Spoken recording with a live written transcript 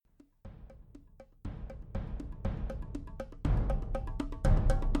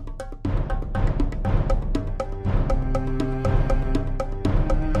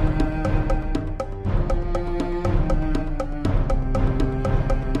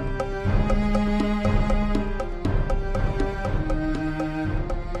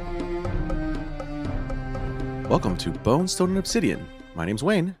Welcome to Bone, Stone, and Obsidian. My name's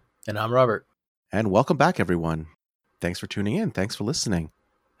Wayne. And I'm Robert. And welcome back, everyone. Thanks for tuning in. Thanks for listening.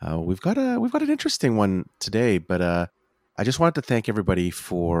 We've got an interesting one today, but I just wanted to thank everybody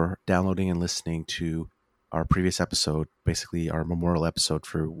for downloading and listening to our previous episode, basically our memorial episode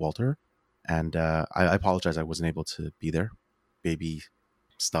for Walter. And I apologize I wasn't able to be there, baby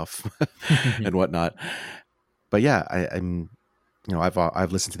stuff and whatnot. But yeah,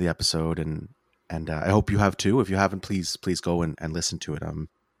 I've listened to the episode and I hope you have too. If you haven't, please go and listen to it.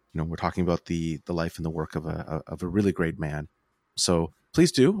 We're talking about the life and the work of a really great man. So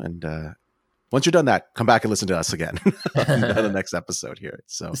please do. And once you're done that, come back and listen to us again on the next episode here.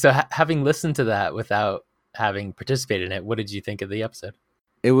 So having listened to that without having participated in it, what did you think of the episode?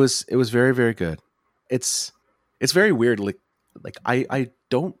 It was very, very good. It's very weird. Like I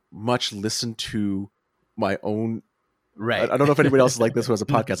don't much listen to my own. Right. I don't know if anybody else is like this who has a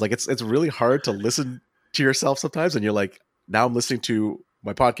podcast. Like it's really hard to listen to yourself sometimes, and you're like, now I'm listening to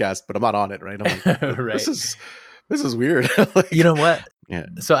my podcast, but I'm not on it, right? I'm like, right. This is weird. Like, you know what? Yeah.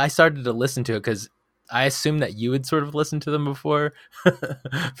 So I started to listen to it because I assumed that you had sort of listened to them before.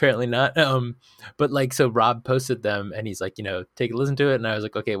 Apparently not. But so Rob posted them, and he's like, take a listen to it, and I was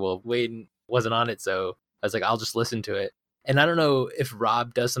like, okay, well, Wade wasn't on it, so I was like, I'll just listen to it. And I don't know if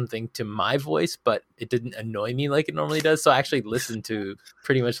Rob does something to my voice, but it didn't annoy me like it normally does. So I actually listened to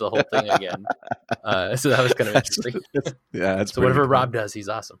pretty much the whole thing again. So that was kind of interesting. That's so whatever Rob does, he's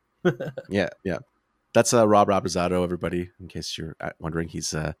awesome. Yeah. That's Rob Rapizzado, everybody. In case you're wondering,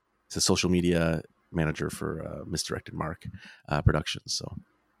 he's a social media manager for Misdirected Mark Productions. So,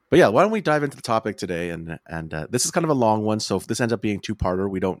 but yeah, why don't we dive into the topic today? And this is kind of a long one, so if this ends up being two-parter,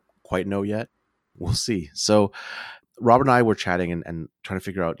 we don't quite know yet. We'll see. So Robert and I were chatting and trying to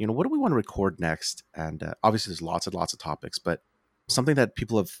figure out, what do we want to record next? And obviously there's lots and lots of topics, but something that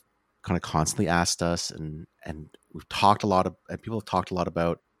people have kind of constantly asked us and we've talked a lot of, and people have talked a lot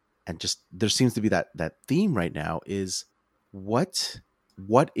about, and just there seems to be that theme right now is what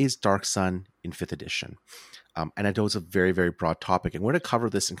is Dark Sun in 5th edition? And I know it's a very, very broad topic, and we're going to cover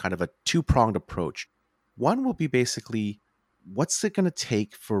this in kind of a two-pronged approach. One will be basically, what's it going to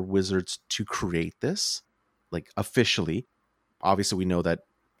take for Wizards to create this? Like officially, obviously we know that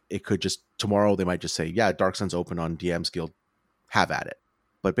it could just tomorrow they might just say, yeah, Dark Sun's open on DM's Guild, have at it.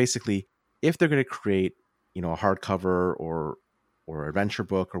 But basically, if they're going to create, a hardcover or adventure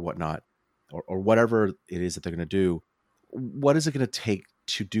book or whatnot, or whatever it is that they're going to do, what is it going to take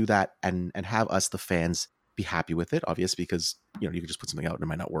to do that and have us, the fans, be happy with it? Obviously, because you can just put something out and it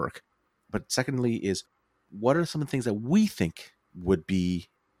might not work. But secondly is, what are some of the things that we think would be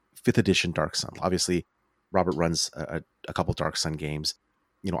 5th edition Dark Sun? Obviously, Robert runs a couple Dark Sun games.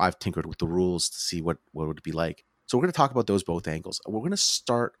 I've tinkered with the rules to see what it would be like. So we're going to talk about those both angles. We're going to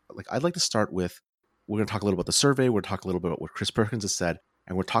start, I'd like to start with, we're going to talk a little about the survey. We're going to talk a little bit about what Chris Perkins has said.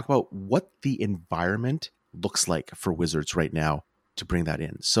 And we're going to talk about what the environment looks like for Wizards right now to bring that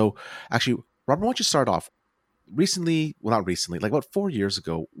in. So actually, Robert, why don't you start off? Not recently, like about 4 years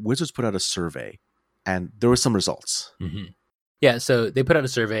ago, Wizards put out a survey and there were some results. Mm-hmm. Yeah, so they put out a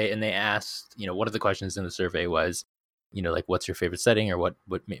survey and they asked, one of the questions in the survey was, what's your favorite setting, or what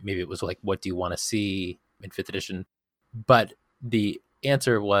maybe it was like, what do you want to see in 5th edition? But the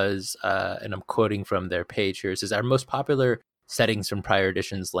answer was, and I'm quoting from their page here, it says, our most popular settings from prior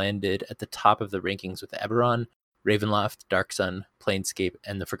editions landed at the top of the rankings with Eberron, Ravenloft, Dark Sun, Planescape,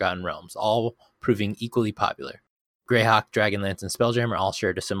 and the Forgotten Realms, all proving equally popular. Greyhawk, Dragonlance, and Spelljammer all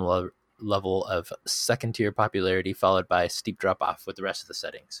shared a similar level of second-tier popularity, followed by a steep drop-off with the rest of the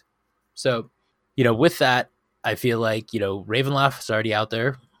settings. So, with that, I feel like, Ravenloft is already out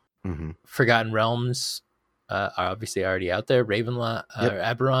there. Mm-hmm. Forgotten Realms are obviously already out there. Ravenloft,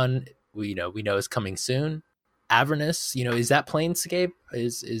 Eberron, we know is coming soon. Avernus, is that Planescape?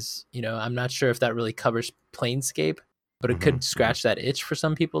 Is I'm not sure if that really covers Planescape, but it could scratch that itch for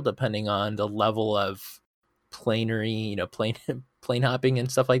some people, depending on the level of planery, plane hopping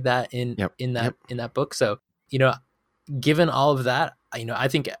and stuff like that in that book. So, given all of that, I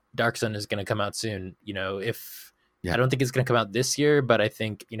think Dark Sun is going to come out soon. I don't think it's going to come out this year, but I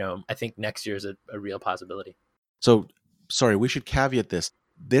think next year is a real possibility. So, sorry, we should caveat this.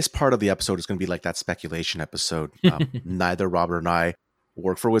 This part of the episode is going to be like that speculation episode. Neither Robert and I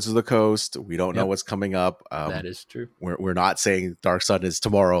work for Wizards of the Coast. We don't know what's coming up. That is true. We're not saying Dark Sun is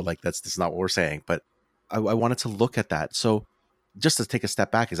tomorrow. Like that's not what we're saying. But I wanted to look at that. So just to take a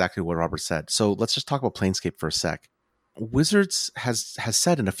step back, exactly what Robert said. So let's just talk about Planescape for a sec. Wizards has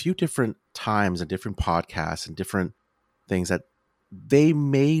said in a few different times and different podcasts and different things that they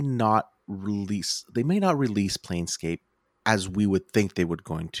may not release Planescape as we would think they would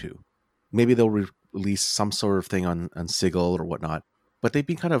going to. Maybe they'll release some sort of thing on Sigil or whatnot, but they've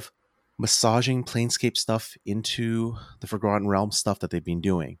been kind of massaging Planescape stuff into the Forgotten Realms stuff that they've been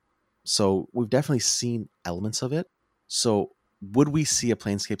doing. So we've definitely seen elements of it. So would we see a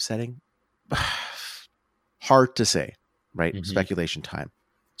Planescape setting? Hard to say, right? Mhm. Speculation time.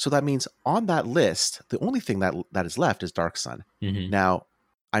 So that means on that list, the only thing that is left is Dark Sun. Mhm. Now,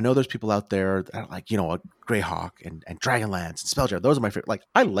 I know there's people out there that are like, Greyhawk and Dragonlance and Spelljammer. Those are my favorite. Like,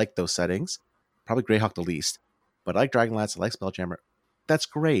 I like those settings. Probably Greyhawk the least. But I like Dragonlance. I like Spelljammer. That's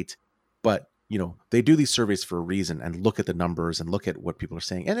great. But, they do these surveys for a reason and look at the numbers and look at what people are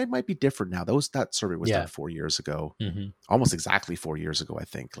saying. And it might be different now. That survey was done 4 years ago. Mhm. Almost exactly 4 years ago, I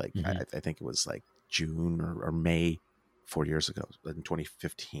think. Like, Mhm. I think it was like June or May 4 years ago in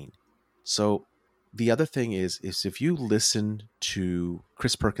 2015. So the other thing is if you listen to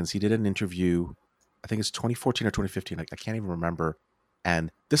Chris Perkins, he did an interview, I think it's 2014 or 2015. I can't even remember.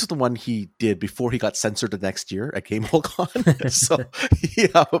 And this is the one he did before he got censored the next year at GameWorldCon. So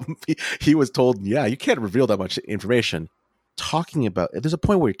he was told, you can't reveal that much information. Talking about, there's a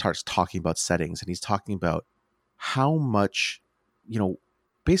point where he starts talking about settings, and he's talking about how much,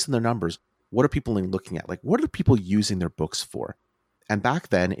 based on their numbers, what are people looking at? Like, what are people using their books for? And back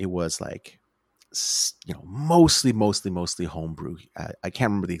then it was like, mostly homebrew. I can't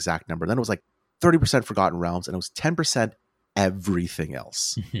remember the exact number. Then it was like 30% Forgotten Realms, and it was 10% everything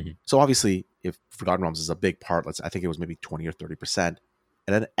else. So obviously, if Forgotten Realms is a big part, I think it was maybe 20 or 30%,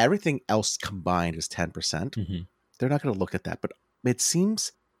 and then everything else combined is 10%. Mhm. They're not going to look at that. But it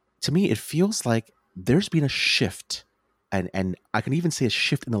seems to me, it feels like there's been a shift, and I can even say a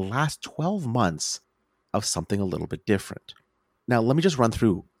shift in the last 12 months of something a little bit different. Now, let me just run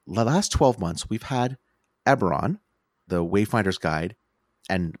through the last 12 months. We've had Eberron, the Wayfinder's Guide,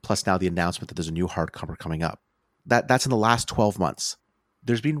 and plus now the announcement that there's a new hardcover coming up. That's in the last 12 months.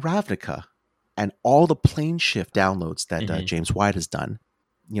 There's been Ravnica and all the plane shift downloads that James White has done.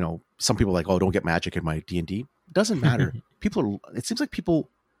 Some people are like, oh, don't get magic in my D&D. It doesn't matter. It seems like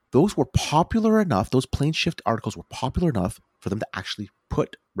those were popular enough. Those plane shift articles were popular enough for them to actually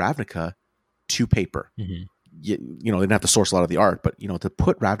put Ravnica to paper. Mhm. They didn't have to source a lot of the art, but to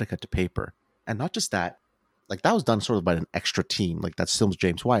put Ravnica to paper. And not just that, like that was done sort of by an extra team. Like that's still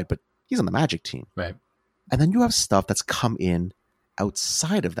James White, but he's on the Magic team. Right. And then you have stuff that's come in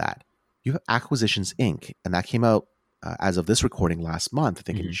outside of that. You have Acquisitions Inc., and that came out as of this recording last month, I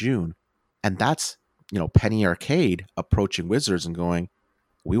think in June. And that's, Penny Arcade approaching Wizards and going,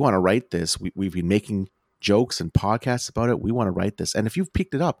 we want to write this. We've been making jokes and podcasts about it. We want to write this. And if you've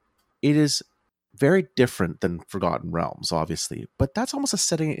picked it up, it is very different than Forgotten Realms, obviously. But that's almost a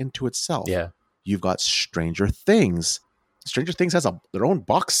setting into itself. Yeah. You've got Stranger Things. Stranger Things has their own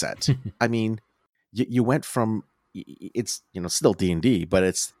box set. I mean, you went from, it's still D&D, but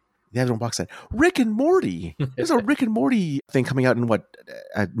they have their own box set. Rick and Morty. There's a Rick and Morty thing coming out in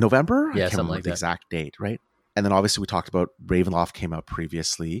November? Yeah, I can't something remember like the that. exact date, right? And then obviously we talked about Ravenloft came out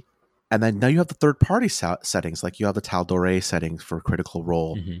previously. And then now you have the third-party settings, like you have the Tal'Dorei settings for Critical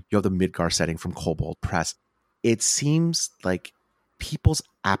Role. You have the Midgar setting from Kobold Press. It seems like people's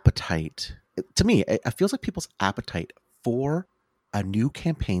appetite, to me, it feels like people's appetite for a new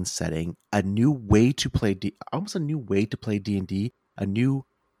campaign setting, a new way to play, almost a new way to play D&D, a new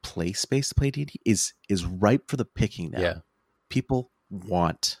play space to play D&D is ripe for the picking now. Yeah. People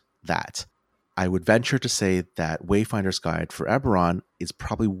want that. I would venture to say that Wayfinder's Guide for Eberron is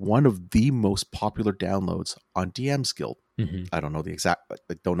probably one of the most popular downloads on DM's Guild. I don't know the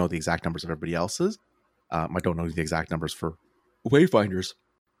exact numbers of everybody else's. I don't know the exact numbers for Wayfinders,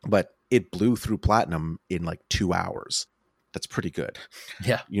 but it blew through platinum in like 2 hours. That's pretty good.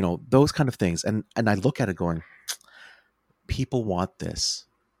 Yeah. Those kind of things. And I look at it going, people want this.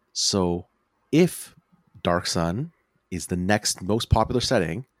 So if Dark Sun is the next most popular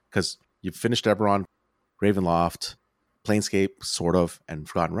setting, because you've finished Eberron, Ravenloft, Planescape, sort of, and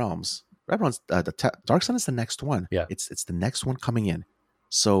Forgotten Realms, Eberron's Dark Sun is the next one. Yeah. It's the next one coming in.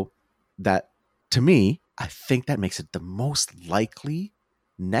 So that, to me, I think that makes it the most likely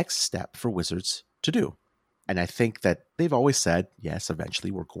next step for Wizards to do. And I think that they've always said, yes,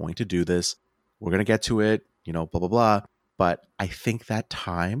 eventually we're going to do this. We're going to get to it, blah, blah, blah. But I think that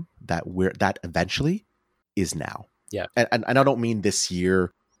time that eventually is now. Yeah. And I don't mean this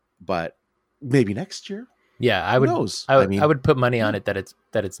year, but maybe next year. Yeah, I Who would. knows? I would put money on it that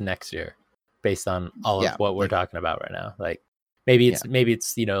it's next year, based on all of what we're like, talking about right now. Like maybe it's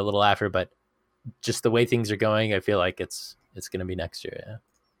a little after, but just the way things are going, I feel like it's going to be next year. Yeah.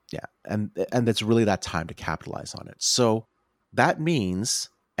 Yeah, and it's really that time to capitalize on it. So that means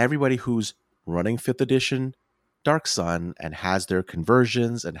everybody who's running 5th edition Dark Sun and has their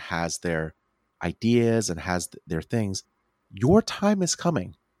conversions and has their ideas and has their things, your time is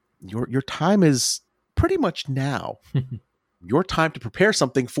coming. Your time is pretty much now. Your time to prepare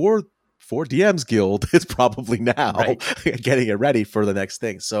something for DM's Guild is probably now, Right. getting it ready for the next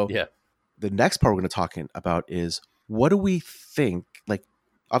thing. So Yeah. the next part we're going to talk about is, what do we think? Like,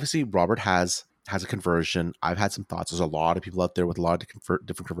 obviously Robert has a conversion. I've had some thoughts. There's a lot of people out there with a lot of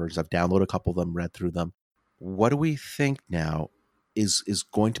different conversions. I've downloaded a couple of them, read through them. What do we think now is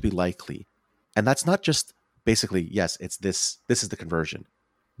going to be likely? And that's not just basically, yes, it's this is the conversion.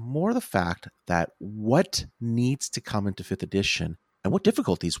 More the fact that what needs to come into 5th edition and what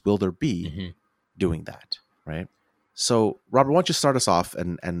difficulties will there be doing that, right? So, Robert, why don't you start us off,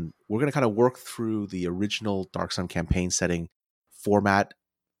 and we're going to kind of work through the original Dark Sun campaign setting format.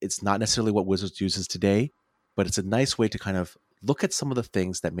 It's not necessarily what Wizards uses today, but it's a nice way to kind of look at some of the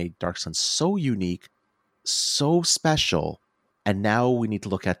things that made Dark Sun so unique, so special, and now we need to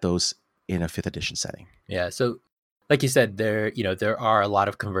look at those in a 5th edition setting. Yeah, so like you said, there are a lot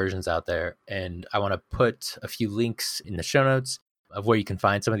of conversions out there, and I want to put a few links in the show notes of where you can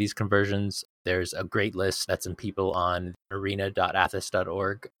find some of these conversions. There's a great list that some people on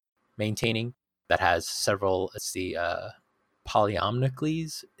arena.athos.org maintaining that has several. Let's see,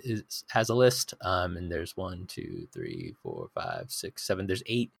 Polyomnicles has a list, and there's 1, 2, 3, 4, 5, 6, 7. There's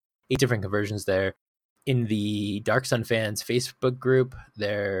eight different conversions there. In the Dark Sun fans Facebook group,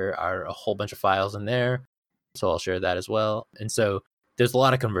 there are a whole bunch of files in there, so I'll share that as well. And so there's a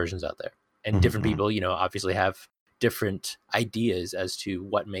lot of conversions out there, and different people, obviously have different ideas as to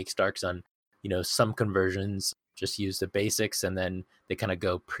what makes Dark Sun. Some conversions just use the basics, and then they kind of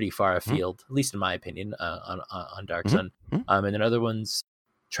go pretty far afield, at least in my opinion, on Dark Sun. And then other ones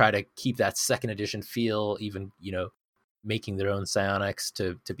try to keep that 2nd edition feel, even making their own psionics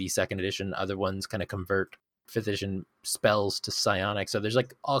to be 2nd edition. Other ones kind of convert 5th edition spells to psionics. So there's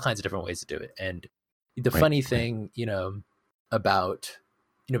like all kinds of different ways to do it. And the funny thing, about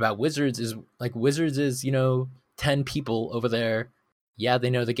Wizards is, like, Wizards is 10 people over there. Yeah, they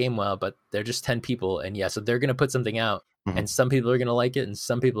know the game well, but they're just 10 people, and yeah, so they're going to put something out, and some people are going to like it and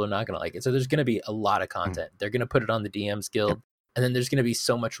some people are not going to like it. So there's going to be a lot of content. They're going to put it on the DM's Guild, and then there's going to be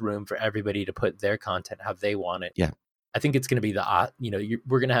so much room for everybody to put their content how they want it. Yeah. I think it's going to be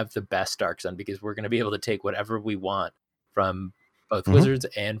we're going to have the best Dark Sun, because we're going to be able to take whatever we want from both Wizards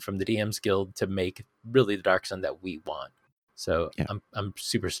and from the DM's Guild to make really the Dark Sun that we want. So I'm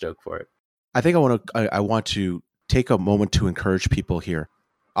super stoked for it. I think I want to take a moment to encourage people here.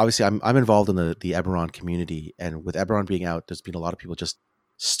 Obviously, I'm involved in the Eberron community, and with Eberron being out, there's been a lot of people just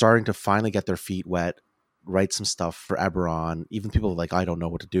starting to finally get their feet wet, write some stuff for Eberron. Even people like, I don't know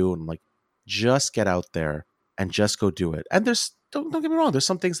what to do, and I'm like, just get out there and just go do it. And there's don't get me wrong, there's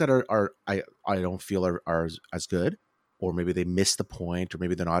some things that I don't feel are as good, or maybe they miss the point, or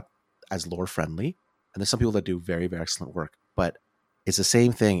maybe they're not as lore friendly. And there's some people that do very, very excellent work. But it's the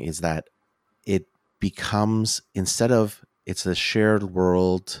same thing, is that it becomes, instead of it's a shared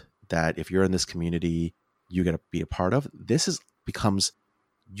world that if you're in this community, you get to be a part of, becomes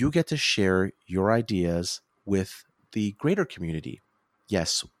you get to share your ideas with the greater community.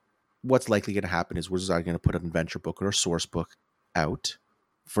 Yes, what's likely going to happen is Wizards are going to put an adventure book or a source book out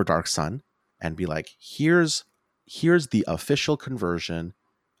for Dark Sun and be like, here's the official conversion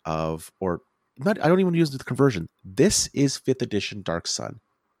of, or not, I don't even use the conversion. This is 5th edition Dark Sun.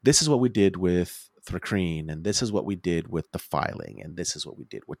 This is what we did with Thrakreen, and this is what we did with Defiling, and this is what we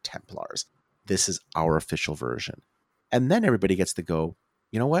did with Templars. This is our official version. And then everybody gets to go,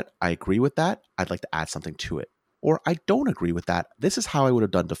 you know what? I agree with that. I'd like to add something to it. Or I don't agree with that. This is how I would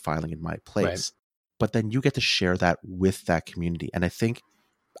have done Defiling in my place. Right. But then you get to share that with that community. And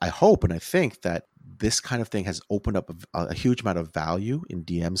I hope and I think that this kind of thing has opened up a huge amount of value in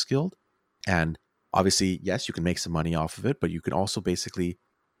DM's Guild. And obviously, yes, you can make some money off of it, but you can also basically,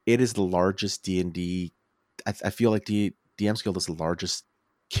 it is the largest D&D. I feel like DM's Guild is the largest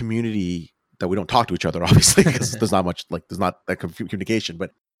community that we don't talk to each other, obviously, because there's not that communication,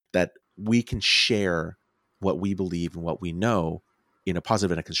 but that we can share what we believe and what we know in a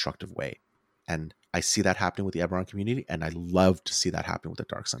positive and a constructive way. And I see that happening with the Eberron community, and I love to see that happen with the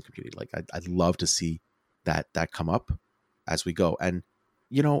Dark Sun community. Like, I'd love to see that come up as we go. And,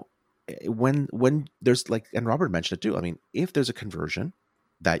 when there's, like, and Robert mentioned it too, I mean, if there's a conversion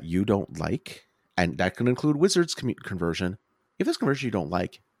that you don't like, and that can include Wizards conversion, if there's conversion you don't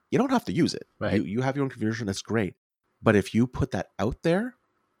like, you don't have to use it. Right. You have your own conversion, that's great. But if you put that out there,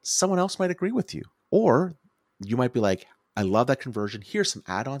 someone else might agree with you. Or you might be like, I love that conversion. Here's some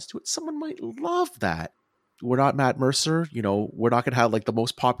add-ons to it. Someone might love that. We're not Matt Mercer. We're not going to have like the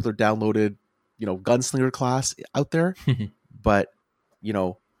most popular downloaded, gunslinger class out there. But,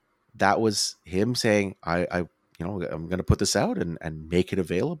 that was him saying, I'm going to put this out and make it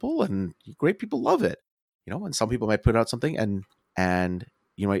available, and great people love it, and some people might put out something and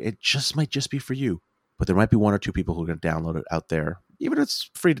it just might just be for you, but there might be one or two people who are going to download it out there, even if it's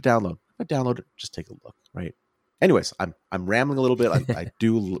free to download. But download it, just take a look, right? Anyways, I'm rambling a little bit. I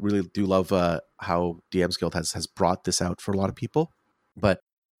do really do love how DM's Guild has brought this out for a lot of people, but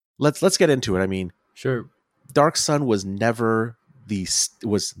let's get into it. I mean, Sure. Dark Sun was never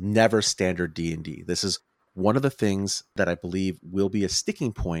standard D&D. This is one of the things that I believe will be a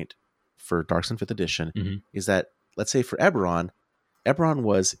sticking point for Dark Sun 5th edition, is that, let's say for Eberron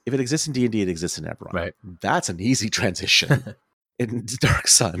was, if it exists in D&D, it exists in Eberron. Right. That's an easy transition. In Dark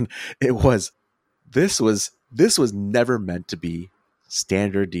Sun, this was never meant to be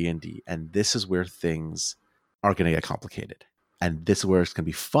standard D&D, and this is where things are going to get complicated. And this is where it's going to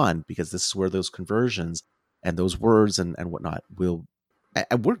be fun, because this is where those conversions and those words and whatnot will,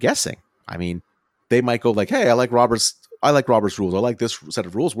 and we're guessing. I mean, they might go like, hey, I like Robert's rules. I like this set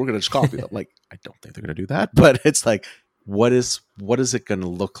of rules. We're going to just copy them. Like, I don't think they're going to do that, but it's like, what is it going to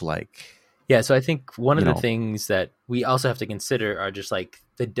look like? Yeah, so I think one of the things that we also have to consider are just like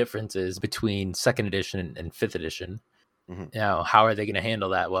the differences between 2nd edition and 5th edition. Now, how are they going to handle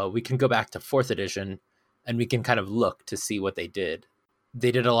that? Well, we can go back to 4th edition and we can kind of look to see what they did.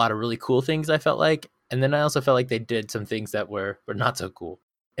 They did a lot of really cool things, I felt like. And then I also felt like they did some things that were not so cool.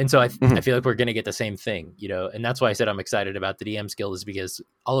 And so I feel like we're going to get the same thing, and that's why I said I'm excited about the DM's Guild, is because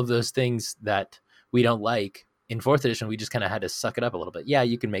all of those things that we don't like in 4th edition, we just kind of had to suck it up a little bit. Yeah,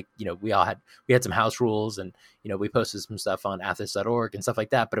 you can make, we had some house rules, and, we posted some stuff on athos.org and stuff like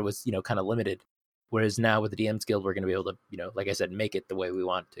that, but it was, kind of limited. Whereas now with the DM's Guild, we're going to be able to, like I said, make it the way we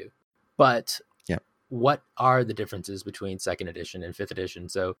want to. But what are the differences between 2nd edition and 5th edition?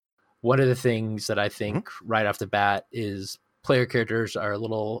 So one of the things that I think right off the bat is player characters are a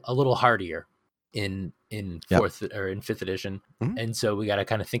little hardier in 4th or in 5th edition. And so we got to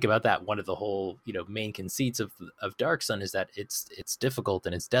kind of think about that. One of the whole, main conceits of Dark Sun is that it's difficult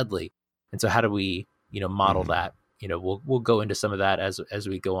and it's deadly. And so how do we, model that? We'll go into some of that as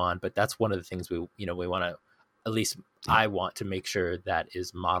we go on, but that's one of the things we want to, at least I want to make sure that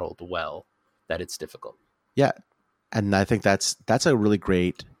is modeled well, that it's difficult. Yeah. And I think that's a really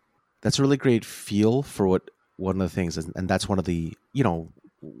great feel for what one of the things is, and that's one of the,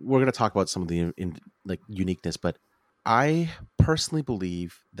 we're going to talk about some of the uniqueness, but I personally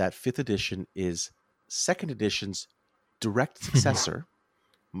believe that 5th edition is 2nd edition's direct successor.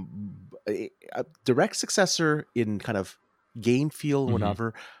 A direct successor in kind of game feel and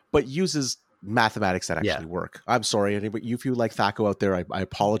whatever, but uses mathematics that actually work. I'm sorry, anybody, if you like THAC0 out there, I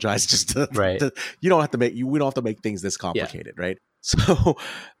apologize. Just we don't have to make things this complicated, right? So,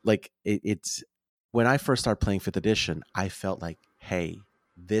 like, it's when I first started playing 5th edition, I felt like, hey,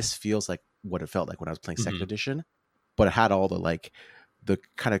 this feels like what it felt like when I was playing 2nd edition, but it had all the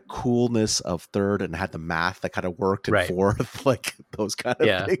kind of coolness of 3rd, and had the math that kind of worked in 4th, like those kind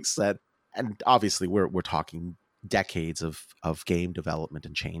of things. And obviously we're talking decades of game development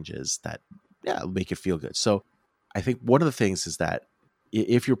and changes that make it feel good. So I think one of the things is that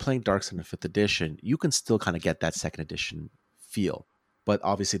if you're playing Dark Sun in 5th edition, you can still kind of get that 2nd edition feel. But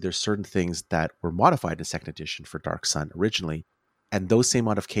obviously there's certain things that were modified in 2nd edition for Dark Sun originally, and those same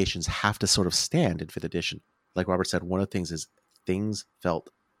modifications have to sort of stand in 5th edition. Like Robert said, one of the things is things felt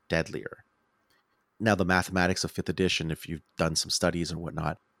deadlier. Now, the mathematics of 5th edition, if you've done some studies and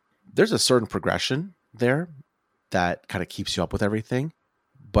whatnot, there's a certain progression there that kind of keeps you up with everything.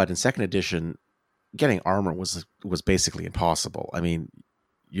 But in 2nd edition, getting armor was basically impossible. I mean,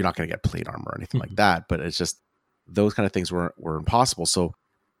 you're not going to get plate armor or anything like that, but it's just those kind of things were impossible. So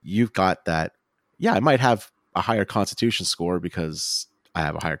you've got that. Yeah, I might have a higher constitution score because I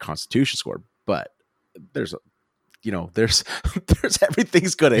have a higher constitution score, but there's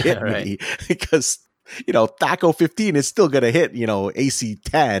everything's going to hit me because, THAC0 15 is still going to hit, AC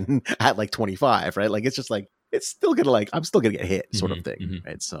 10 at like 25, right? Like, it's just like, it's still going to I'm still going to get hit sort of thing.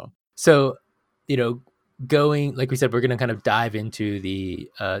 Right. So, going, like we said, we're going to kind of dive into the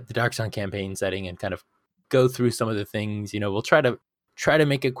Dark Sun campaign setting and kind of go through some of the things. We'll try to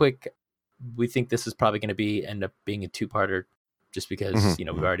make it quick. We think this is probably going to end up being a 2-parter just because, we've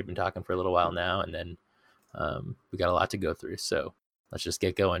already been talking for a little while now, and then we got a lot to go through. So let's just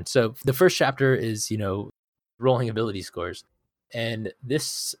get going. So the first chapter is, rolling ability scores. And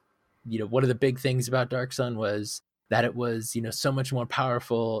this, one of the big things about Dark Sun was that it was, so much more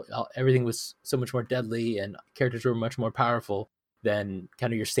powerful. Everything was so much more deadly, and characters were much more powerful than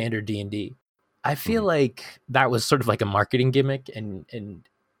kind of your standard D&D. I feel like that was sort of like a marketing gimmick, and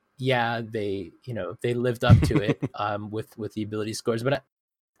yeah, they lived up to it with the ability scores. But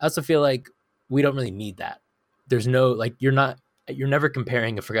I also feel like we don't really need that. There's no, like, you're never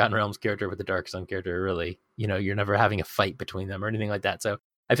comparing a Forgotten Realms character with a Dark Sun character, really. You're never having a fight between them or anything like that. So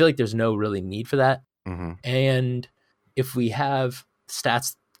I feel like there's no really need for that. Mm-hmm. And if we have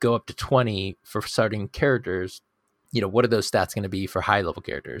stats go up to 20 for starting characters, what are those stats going to be for high level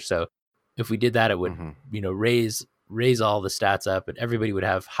characters? So if we did that, it would, raise all the stats up, and everybody would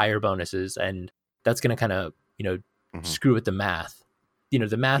have higher bonuses. And that's going to kind of, screw with the math.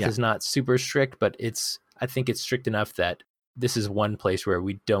 The math is not super strict, but I think it's strict enough that this is one place where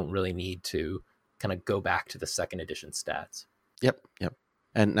we don't really need to kind of go back to the second edition stats. Yep.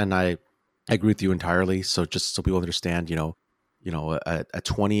 And I agree with you entirely. So just so people understand, a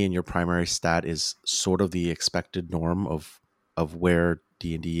 20 in your primary stat is sort of the expected norm of where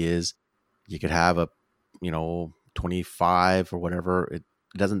D&D is. You could have a 25 or whatever. It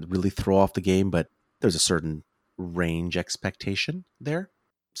doesn't really throw off the game, but there's a certain range expectation there.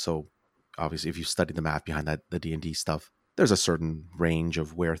 So obviously, if you study the math behind that, the D&D stuff, there's a certain range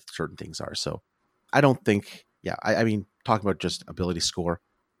of where certain things are. So I don't think, I mean, talking about just ability score,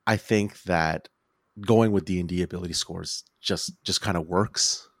 I think that going with D&D ability scores just kind of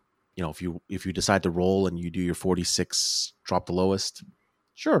works. If you decide to roll and you do your 46, drop the lowest,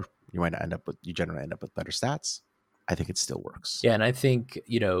 sure, you generally end up with better stats. I think it still works. Yeah, and I think,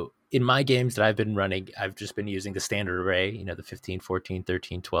 in my games that I've been running, I've just been using the standard array, the 15, 14,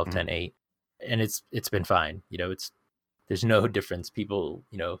 13, 12, 10, 8. And it's been fine. There's no difference. People,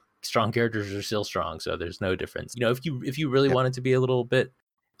 strong characters are still strong, so there's no difference. If you really wanted to be a little bit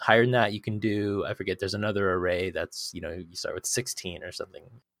higher than that, you can do, I forget, there's another array that's, you start with 16 or something.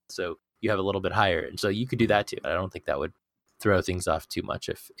 So you have a little bit higher. And so you could do that too. I don't think that would throw things off too much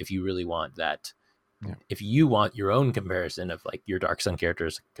if you really want that. Yeah. If you want your own comparison of like your Dark Sun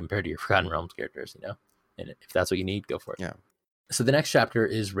characters compared to your Forgotten Realms characters, and if that's what you need, go for it. Yeah. So the next chapter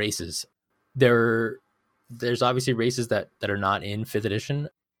is races. There's obviously races that are not in 5th edition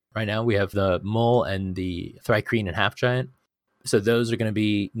right now. We have the Mole and the Thri-kreen and Half Giant. So those are going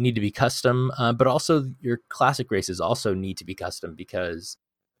to need to be custom, but also your classic races also need to be custom because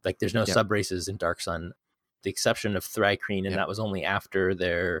like there's no sub races in Dark Sun, the exception of Thri-kreen, and that was only after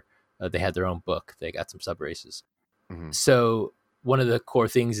they had their own book. They got some sub races. Mm-hmm. So one of the core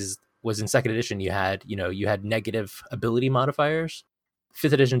things was in 2nd edition you had negative ability modifiers.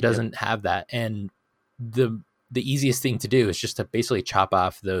 5th edition doesn't have that, and the easiest thing to do is just to basically chop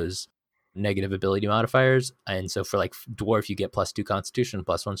off those negative ability modifiers. And so for like dwarf, you get +2 constitution,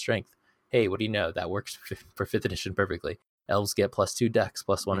 +1 strength. Hey, what do you know? That works for 5th edition perfectly. Elves get +2 dex,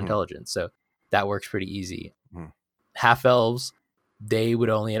 +1 intelligence. So that works pretty easy. Half elves, they would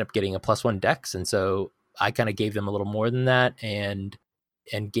only end up getting a +1 dex. And so I kind of gave them a little more than that and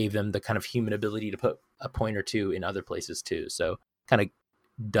gave them the kind of human ability to put a point or two in other places too. So kind of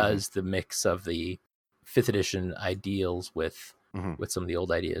does the mix of the 5th edition ideals with some of the old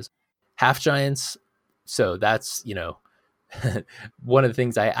ideas. Half giants, so that's one of the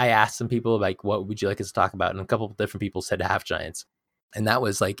things I asked some people, like, what would you like us to talk about, and a couple of different people said half giants, and that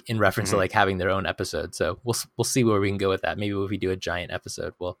was like in reference to like having their own episode. So we'll see where we can go with that. Maybe if we do a giant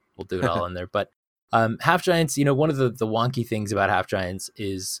episode, we'll do it all in there. But half giants, one of the wonky things about half giants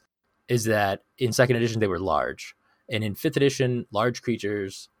is that in 2nd edition they were large, and in 5th edition large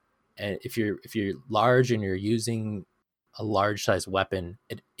creatures, and if you're large and you're using a large size weapon,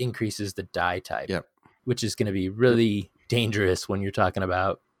 it increases the die type, which is going to be really dangerous when you're talking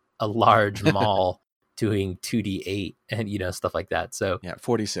about a large maul doing 2d8 and stuff like that. So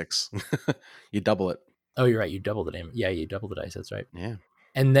 46. You double it. Oh, you're right, you double the damage. You double the dice, that's right. Yeah.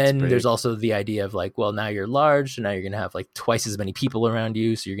 And then there's also the idea of like, well, now you're large, so now you're going to have like twice as many people around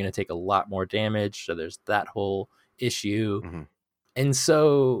you, so you're going to take a lot more damage. So there's that whole issue. And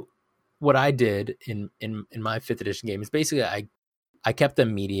so what I did in my 5th edition game is basically I kept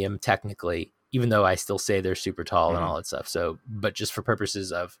them medium technically, even though I still say they're super tall and all that stuff. So, but just for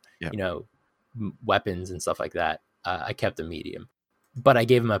purposes of weapons and stuff like that, I kept them medium. But I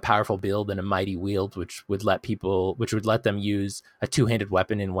gave them a powerful build and a mighty wield, which would let them use a 2-handed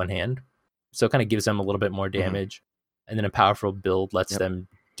weapon in one hand. So it kind of gives them a little bit more damage, and then a powerful build lets them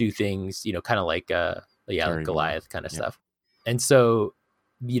do things, kind of like Goliath kind of stuff. And so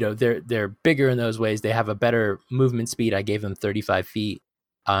they're bigger in those ways. They have a better movement speed. I gave them 35 feet.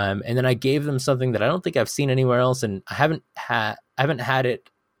 And then I gave them something that I don't think I've seen anywhere else. And I haven't had it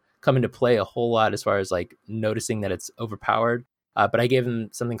come into play a whole lot as far as like noticing that it's overpowered. But I gave them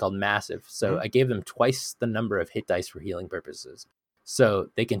something called massive. So I gave them twice the number of hit dice for healing purposes. So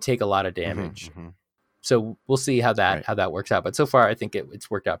they can take a lot of damage. So we'll see how that works out. But so far, I think it's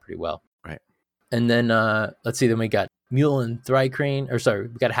worked out pretty well. Right. And then let's see. Then we got Mule and Thri-kreen, or sorry,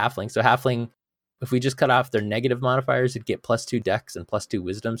 we got Halfling. So Halfling, if we just cut off their negative modifiers, it'd get +2 Dex and +2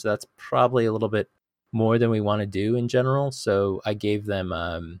 Wisdom. So that's probably a little bit more than we want to do in general. So I gave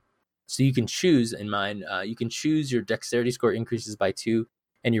them. So you can choose in mine. You can choose your Dexterity score increases by 2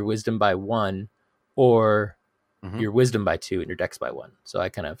 and your Wisdom by 1, or your Wisdom by 2 and your Dex by 1. So I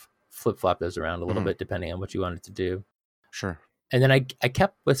kind of flip flop those around a little bit depending on what you wanted to do. Sure. And then I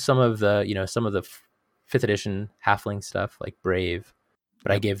kept with some of the 5th edition Halfling stuff like Brave,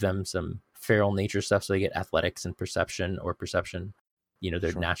 but I gave them some feral nature stuff, so they get athletics and perception.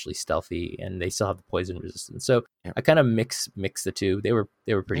 They're naturally stealthy and they still have the poison resistance. So I kind of mix the two. They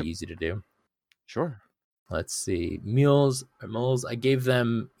were pretty easy to do. Sure. Let's see. Mules or moles, I gave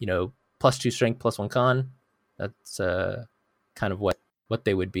them, +2 strength, +1 con. That's kind of what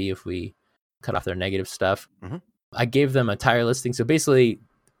they would be if we cut off their negative stuff. I gave them a tire listing. So basically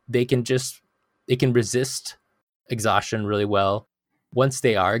they can resist exhaustion really well. Once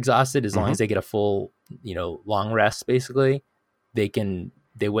they are exhausted, as long as they get a full, long rest, basically, they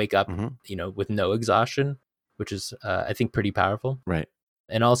wake up, with no exhaustion, which is, I think, pretty powerful. Right.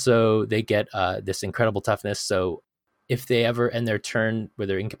 And also they get this incredible toughness. So if they ever end their turn where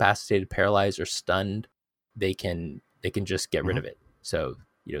they're incapacitated, paralyzed, or stunned, they can just get rid of it. So,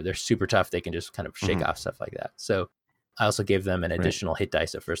 they're super tough. They can just kind of shake off stuff like that. So I also gave them an additional hit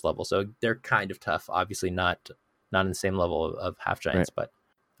dice at first level. So they're kind of tough, obviously not in the same level of half giants, but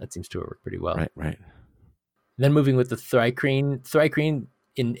that seems to work pretty well. Right. Then moving with the Thri-kreen,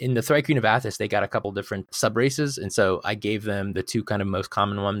 in the Thri-kreen of Athas, they got a couple different sub races. And so I gave them the two kind of most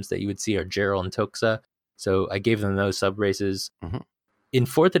common ones that you would see are Gerald and Toxa. So I gave them those sub races. In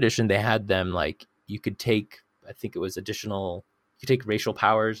 4th edition, they had them like you could take, I think it was additional, you could take racial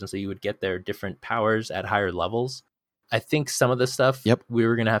powers. And so you would get their different powers at higher levels. I think some of the stuff we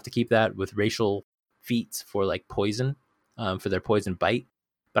were going to have to keep that with racial feats for like poison, for their poison bite.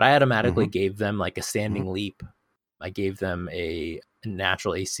 But I automatically gave them like a standing leap. I gave them a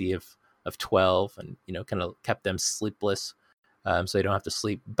natural AC of 12 and, kind of kept them sleepless, so they don't have to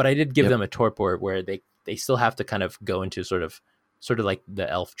sleep. But I did give them a torpor where they still have to kind of go into sort of like the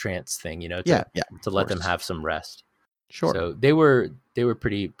elf trance thing, to let them have some rest. Sure. So they were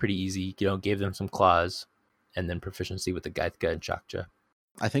pretty easy, gave them some claws and then proficiency with the Gaithka and Chakcha.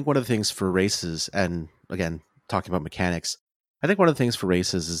 I think one of the things for races, and again, talking about mechanics, I think one of the things for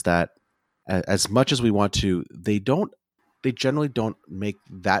races is that as much as we want to, they generally don't make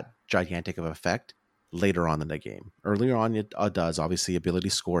that gigantic of an effect later on in the game. Earlier on, it does. Obviously, ability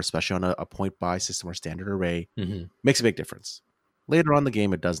score, especially on a point buy system or standard array, makes a big difference. Later on in the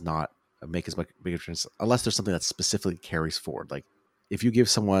game, it does not make as much big difference unless there's something that specifically carries forward. Like if you give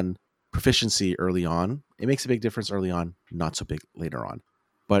someone proficiency early on, it makes a big difference early on, not so big later on.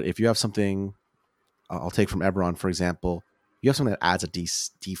 But if you have something, I'll take from Eberron, for example, you have something that adds a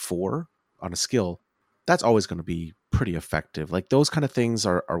D4 on a skill, that's always going to be pretty effective. Like those kind of things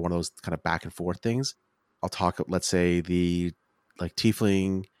are one of those kind of back and forth things. I'll talk, let's say the like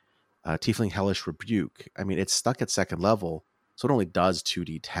Tiefling Hellish Rebuke. I mean, it's stuck at 2nd level, so it only does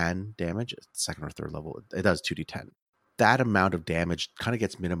 2d10 damage. At 2nd or 3rd level, it does 2d10. That amount of damage kind of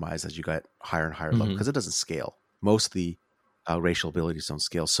gets minimized as you get higher and higher level because it doesn't scale. Most of the racial abilities don't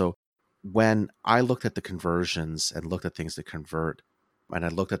scale. So when I looked at the conversions and looked at things to convert, and I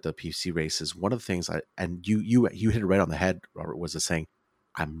looked at the PC races, one of the things you hit it right on the head, Robert, was saying,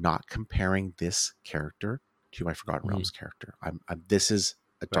 I'm not comparing this character to my Forgotten Realms character. This is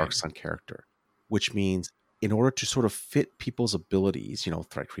a Dark Sun character, which means in order to sort of fit people's abilities,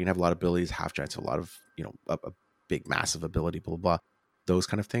 Thri-kreen have a lot of abilities, half giants have a lot of, a big, massive ability, blah, blah, blah, those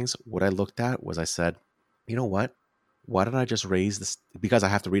kind of things. What I looked at was I said, you know what? Why don't I just raise this? Because I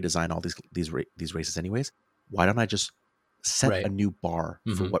have to redesign all these races anyways. Why don't I just set a new bar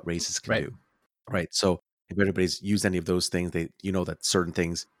for what races can do? Right. So if anybody's used any of those things, they that certain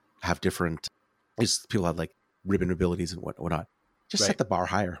things have different. People have like ribbon abilities and whatnot. Just set the bar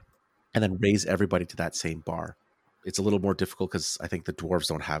higher, and then raise everybody to that same bar. It's a little more difficult because I think the dwarves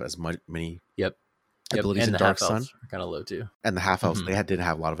don't have as many abilities in Dark Sun. Are kind of low too, and the half elves didn't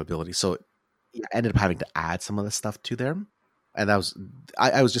have a lot of abilities, so I ended up having to add some of the stuff to them, and that was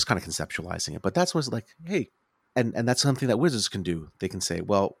I was just kind of conceptualizing it. But that's what's like, hey, and that's something that wizards can do. They can say,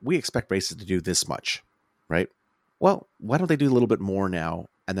 well, we expect races to do this much, right? Well, why don't they do a little bit more now,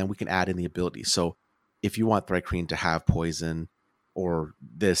 and then we can add in the ability. So if you want Thri-kreen to have poison or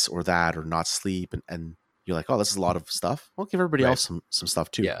this or that or not sleep, and you're like, oh, this is a lot of stuff, well, give everybody else some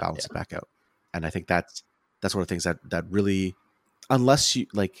stuff too, balance it back out. And I think that's one of the things that really, unless you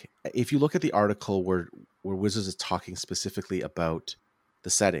like, if you look at the article where Wizards is talking specifically about the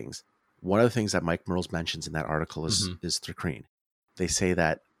settings, one of the things that Mike Mearls mentions in that article is Mhm. is Threakreen. They say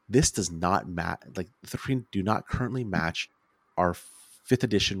that this does not match, like Threakreen do not currently match our 5th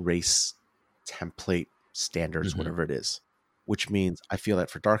edition race template standards, Mhm. whatever it is. Which means I feel that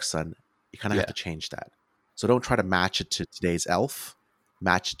for Dark Sun, you kind of Yeah. have to change that. So don't try to match it to today's elf,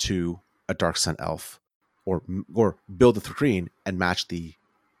 match it to a Dark Sun elf, or build the Threakreen and match the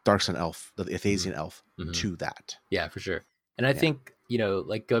Dark Sun elf, the Athasian elf, Mhm. to that. Yeah, for sure. And I Yeah. think, you know,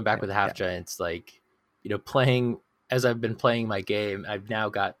 like going back Yeah, with the half yeah. giants, like, you know, playing as I've been playing my game, I've now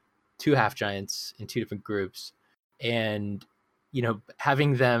got 2 half giants in 2 different groups. And, you know,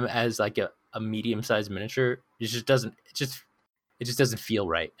 having them as like a medium sized miniature, it just doesn't feel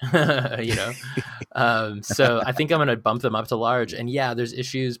right. You know? So I think I'm gonna bump them up to large. And yeah, there's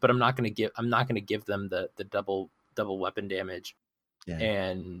issues, but I'm not gonna give them the double weapon damage. Yeah.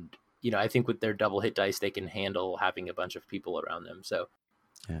 And you know, I think with their double hit dice, they can handle having a bunch of people around them. So,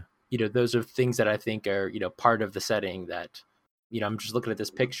 Yeah. you know, those are things that I think are, you know, part of the setting that, you know, I'm just looking at this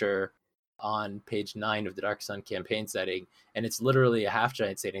picture on page 9 of the Dark Sun campaign setting, and it's literally a half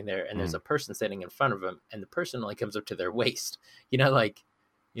giant sitting there, and there's a person standing in front of him, and the person only comes up to their waist. You know, like,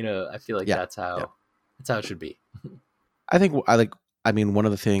 you know, I feel like Yeah. that's how it should be. I mean, one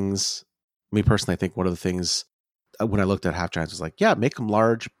of the things, me personally, I think one of the things when I looked at half giants was like, yeah, make them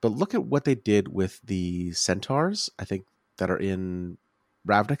large, but look at what they did with the centaurs. I think that are in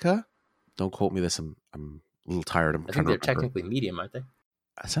Ravnica. Don't quote me this. I'm a little tired. I'm I trying think to they're remember. technically medium, aren't they?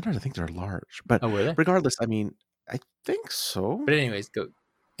 Centaurs, I think they're large, but Oh, were they? regardless, I mean, I think so. But anyways, go.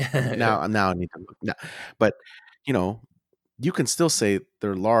 Now I need to look. No, but you know, you can still say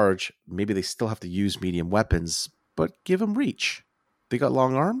they're large. Maybe they still have to use medium weapons, but give them reach. They got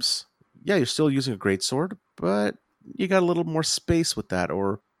long arms. Yeah, you're still using a great sword, but you got a little more space with that,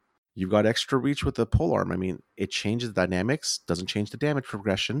 or you've got extra reach with the pole arm. I mean, it changes the dynamics, doesn't change the damage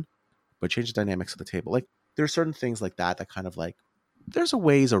progression, but changes the dynamics of the table. Like there are certain things like that that kind of like there's a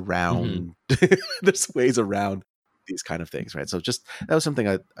ways around. There's ways around these kind of things, right? So just that was something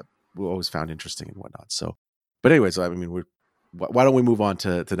I always found interesting and whatnot. So, but anyways, I mean, why don't we move on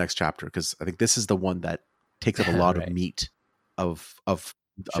to the next chapter? Because I think this is the one that takes up a lot of Right. meat of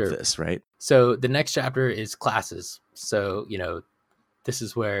Sure. this, right? So the next chapter is classes. So, you know, this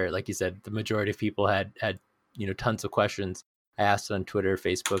is where, like you said, the majority of people had, you know, tons of questions. I asked on Twitter,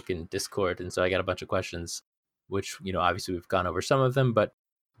 Facebook, and Discord, and so I got a bunch of questions, which, you know, obviously we've gone over some of them, but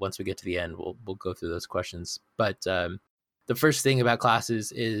once we get to the end, we'll go through those questions. But the first thing about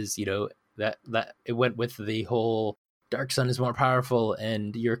classes is, you know, that it went with the whole Dark Sun is more powerful,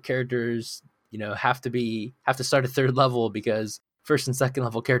 and your characters, you know, have to start at 3rd level because 1st and 2nd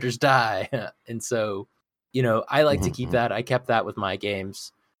level characters die. And so, you know, I like to keep that. I kept that with my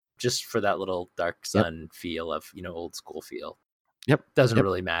games just for that little Dark Sun feel of, you know, old school feel. Yep. Doesn't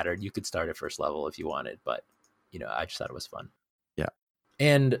really matter. You could start at 1st level if you wanted, but, you know, I just thought it was fun. Yeah.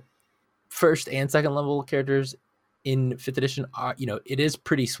 And 1st and 2nd level characters in 5th edition are, you know, it is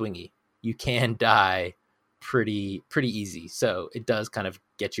pretty swingy. You can die pretty easy. So it does kind of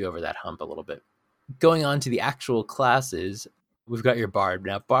get you over that hump a little bit. Going on to the actual classes, we've got your Bard.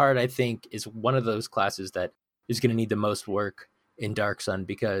 Now, Bard, I think, is one of those classes that is going to need the most work in Dark Sun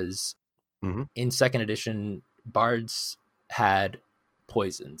because in 2nd edition, Bards had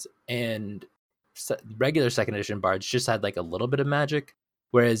poisons, and regular 2nd edition Bards just had like a little bit of magic,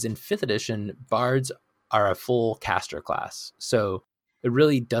 whereas in 5th edition, Bards are a full caster class. So it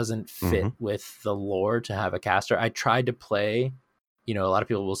really doesn't fit with the lore to have a caster. I tried to play, you know, a lot of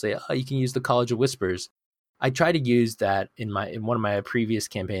people will say, oh, you can use the College of Whispers. I tried to use that in one of my previous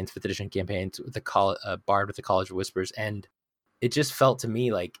campaigns, 5th edition campaigns, with the Bard with the College of Whispers, and it just felt to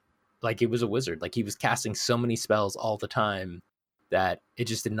me like it was a wizard. Like he was casting so many spells all the time that it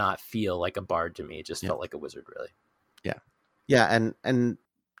just did not feel like a bard to me. It just felt like a wizard, really. Yeah, and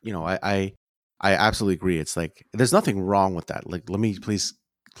you know, I absolutely agree. It's like there's nothing wrong with that. Like, let me please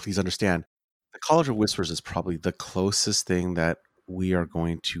understand. The College of Whispers is probably the closest thing that we are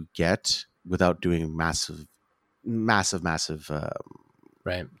going to get without doing massive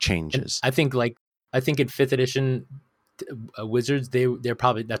right changes. And I think in 5th edition, wizards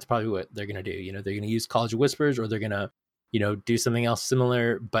that's probably what they're gonna do. You know, they're gonna use College of Whispers, or they're gonna, you know, do something else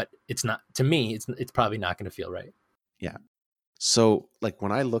similar. But it's not, to me, it's probably not gonna feel right. Yeah. So like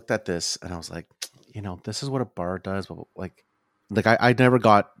when I looked at this and I was like, you know, this is what a bard does, but like I never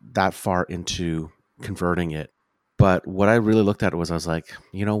got that far into converting it. But what I really looked at was I was like,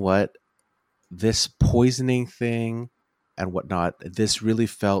 you know what? This poisoning thing and whatnot, this really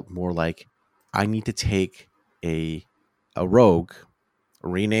felt more like I need to take a rogue,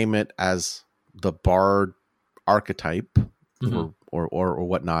 rename it as the bard archetype or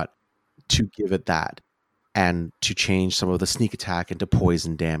whatnot, to give it that, and to change some of the sneak attack into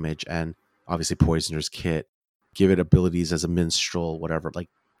poison damage, and obviously Poisoner's Kit, give it abilities as a minstrel, whatever. Like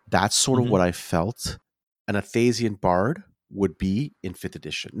that's sort of what I felt an Athasian Bard would be in 5th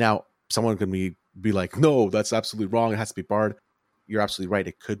edition. Now, someone can be like, no, that's absolutely wrong. It has to be Bard. You're absolutely right.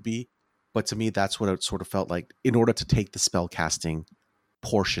 It could be. But to me, that's what it sort of felt like in order to take the spell casting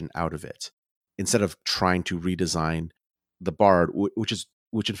portion out of it, instead of trying to redesign the Bard, which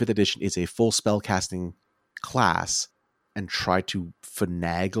in 5th edition is a full spell casting class, and try to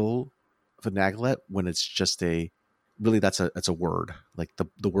finagle it when it's just that's a word. Like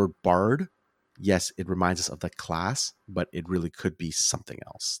the word Bard, yes, it reminds us of the class, but it really could be something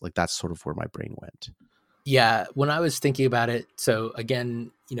else. Like that's sort of where my brain went. Yeah, when I was thinking about it, so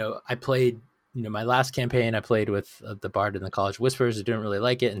again, I played, my last campaign, I played with the Bard in the College Whisperers. I didn't really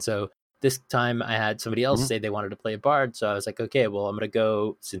like it, and so this time I had somebody else say they wanted to play a Bard, so I was like, okay, well, I'm going to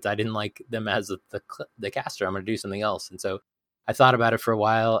go, since I didn't like them as the caster, I'm going to do something else. And so I thought about it for a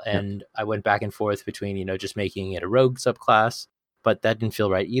while, and I went back and forth between, just making it a rogue subclass, but that didn't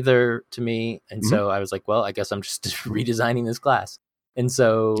feel right either to me. And so I was like, well, I guess I'm just redesigning this class. And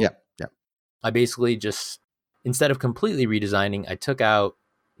so I basically just, instead of completely redesigning, I took out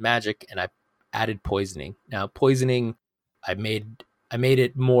magic and I added poisoning. Now, poisoning, I made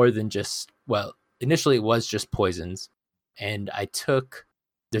it more than just, well, initially it was just poisons, and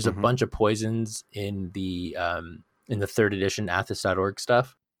there's a bunch of poisons in the 3rd edition Athos.org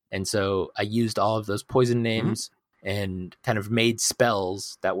stuff, and so I used all of those poison names and kind of made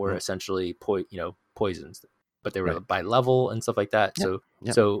spells that were essentially poisons, but they were by level and stuff like that.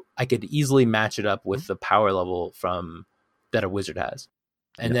 So I could easily match it up with the power level that a wizard has.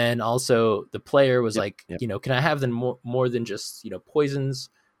 And then also the player was like, can I have them more than just, poisons?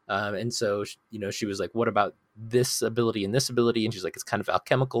 And so, she was like, what about this ability and this ability? And she's like, it's kind of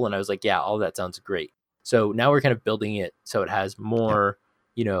alchemical. And I was like, yeah, all that sounds great. So now we're kind of building it so it has more,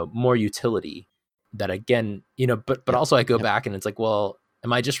 more utility that again, but also I go back and it's like, well,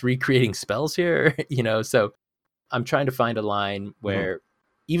 am I just recreating spells here? So I'm trying to find a line where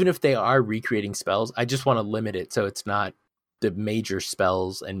even if they are recreating spells, I just want to limit it so it's not the major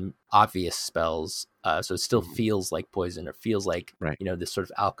spells and obvious spells. So it still feels like poison, or feels like, this sort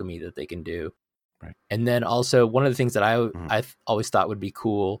of alchemy that they can do. Right. And then also one of the things that I always thought would be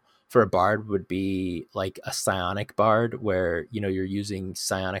cool for a bard would be like a psionic bard where, you're using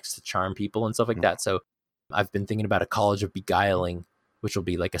psionics to charm people and stuff like that. So I've been thinking about a College of Beguiling, which will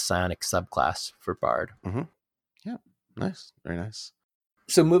be like a psionic subclass for bard. Yeah. Nice. Very nice.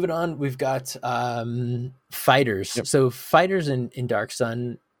 So moving on, we've got fighters. So fighters in Dark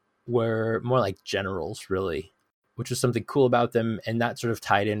Sun were more like generals, really, which was something cool about them. And that sort of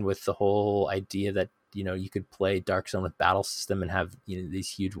tied in with the whole idea that, you could play Dark Sun with battle system and have, these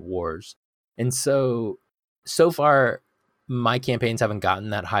huge wars. And so far, my campaigns haven't gotten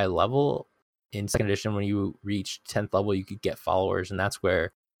that high level. In 2nd edition, when you reached 10th level, you could get followers. And that's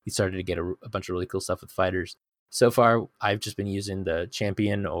where you started to get a bunch of really cool stuff with fighters. So far, I've just been using the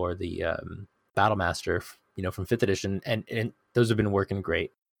champion or the battle master, from 5th edition, and those have been working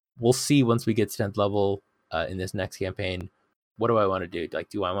great. We'll see once we get to 10th level in this next campaign. What do I want to do? Like,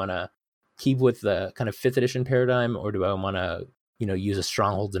 do I want to keep with the kind of 5th edition paradigm, or do I want to, use a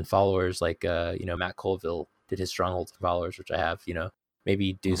strongholds and followers like, Matt Colville did his strongholds and followers, which I have,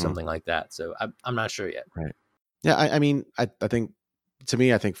 maybe do something like that. So I'm not sure yet. Right. Yeah. I mean, I think, to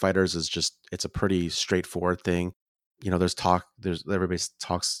me, I think fighters is just, it's a pretty straightforward thing. There's everybody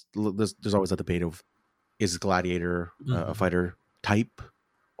talks, there's always a debate of, is gladiator a fighter type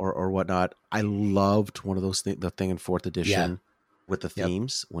or whatnot. I loved one of those the thing in 4th edition with the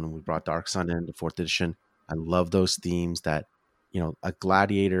themes when we brought Dark Sun into 4th edition. I love those themes that, a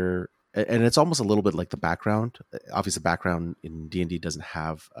gladiator, and it's almost a little bit like the background. Obviously, the background in D&D doesn't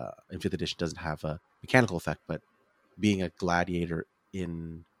have, in 5th edition doesn't have a mechanical effect, but being a gladiator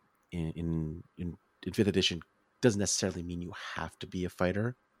in 5th edition doesn't necessarily mean you have to be a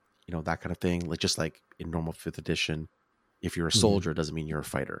fighter, that kind of thing. Like, just like in normal 5th edition, if you're a soldier, it doesn't mean you're a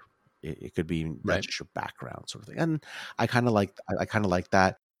fighter. It could be that's just your background, sort of thing. And I kind of like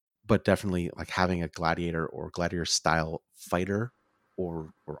that, but definitely like having a gladiator or gladiator style fighter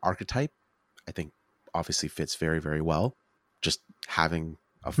or archetype, I think obviously fits very, very well. Just having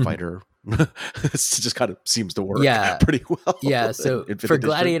a fighter just kind of seems to work pretty well. Yeah. So for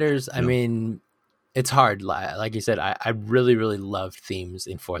gladiators, I mean, it's hard. Like you said, I really, really loved themes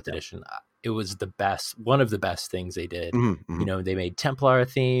in 4th edition. It was one of the best things they did. They made Templar a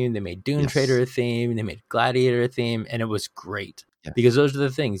theme, they made Dune Trader a theme, they made Gladiator a theme, and it was great because those are the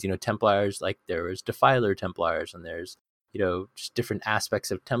things, Templars, like there was Defiler Templars and there's just different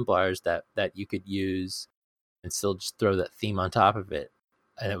aspects of Templars that you could use and still just throw that theme on top of it.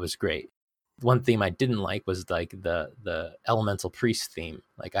 And it was great. One theme I didn't like was like the elemental priest theme.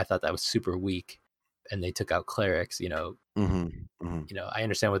 Like I thought that was super weak, and they took out clerics. I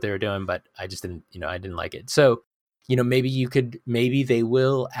understand what they were doing, but I just didn't. I didn't like it. So, maybe they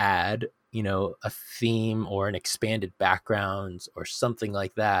will add a theme or an expanded backgrounds or something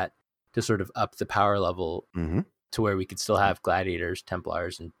like that to sort of up the power level to where we could still have gladiators,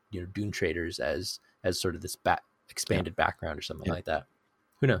 Templars, and Dune traders as sort of this expanded background or something like that.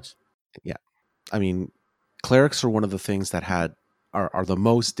 Who knows? Yeah. I mean, clerics are one of the things that are the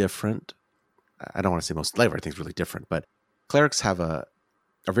most different. I don't want to say most, like everything's really different, but clerics are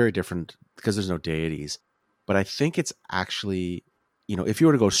very different because there's no deities. But I think it's actually, if you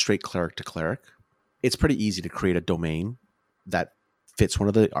were to go straight cleric to cleric, it's pretty easy to create a domain that fits one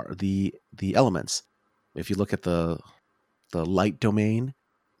of the elements. If you look at the light domain,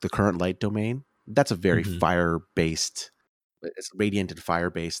 the current light domain, that's a very fire-based. It's radiant and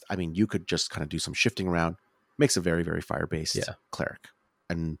fire-based. I mean, you could just kind of do some shifting around. Makes a very, very fire-based cleric.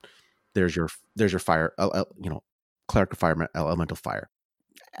 And there's your fire, cleric of fire, elemental fire.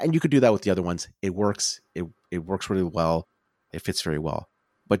 And you could do that with the other ones. It works. It works really well. It fits very well.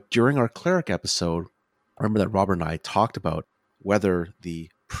 But during our cleric episode, remember that Robert and I talked about whether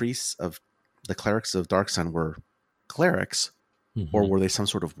the clerics of Darksun were clerics or were they some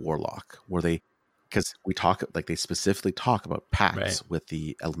sort of warlock? Were they, because they specifically talk about pacts with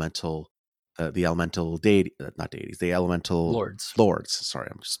the elemental deity, not deities, the elemental lords. Sorry,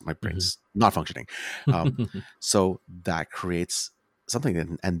 my brain's not functioning. So that creates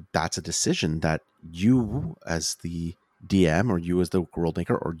something, and that's a decision that you as the DM or you as the world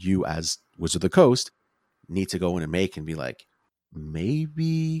maker or you as Wizard of the Coast need to go in and make and be like,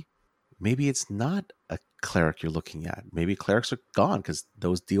 maybe it's not a cleric you're looking at. Maybe clerics are gone because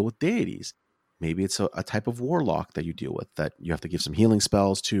those deal with deities. Maybe it's a type of warlock that you deal with that you have to give some healing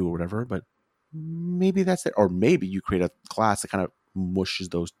spells to or whatever, but maybe that's it. Or maybe you create a class that kind of mushes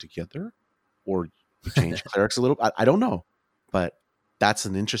those together, or you change clerics a little. I don't know, but that's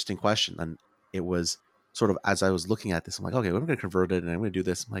an interesting question. And it was sort of, as I was looking at this, I'm like, okay, I'm going to convert it and I'm going to do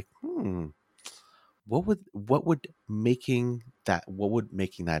this. I'm like, what would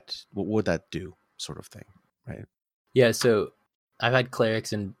that do, sort of thing, right? Yeah. So I've had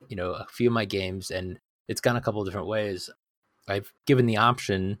clerics in a few of my games, and it's gone a couple of different ways. I've given the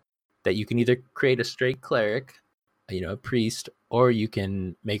option that you can either create a straight cleric, a priest, or you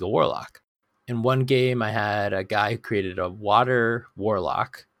can make a warlock. In one game, I had a guy who created a water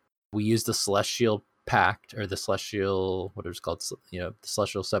warlock. We used the Celestial Pact, or the Celestial, whatever it's called, the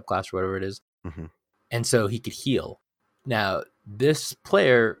Celestial subclass or whatever it is. And so he could heal. Now, this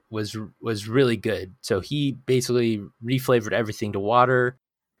player was really good. So he basically reflavored everything to water,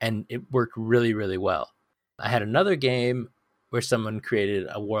 and it worked really, really well. I had another game where someone created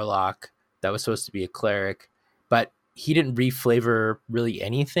a warlock that was supposed to be a cleric, but he didn't reflavor really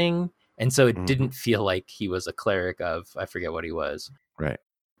anything. And so it didn't feel like he was a cleric of, I forget what he was. Right.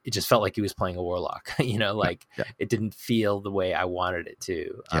 It just felt like he was playing a warlock, It didn't feel the way I wanted it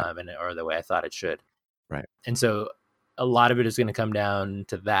to, or the way I thought it should. Right. And so a lot of it is going to come down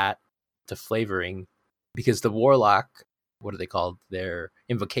to that, to flavoring, because the warlock, what are they called? Their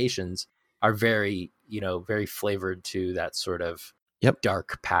invocations are very, very flavored to that sort of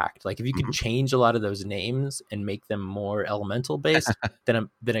dark pact. Like if you could change a lot of those names and make them more elemental based, then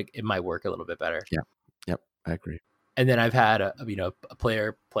it might work a little bit better. Yeah. Yep. I agree. And then I've had a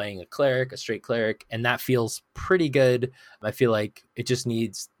player playing a cleric, a straight cleric, and that feels pretty good. I feel like it just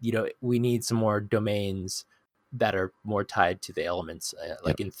needs, we need some more domains that are more tied to the elements.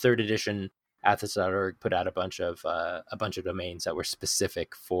 In third edition, Athos.org put out a bunch of domains that were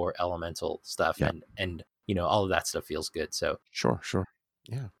specific for elemental stuff, and all of that stuff feels good. So sure,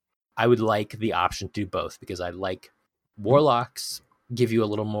 yeah, I would like the option to do both, because I like warlocks give you a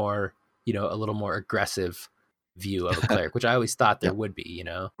little more aggressive view of a cleric, which I always thought there would be.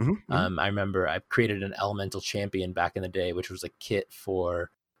 I remember I created an elemental champion back in the day, which was a kit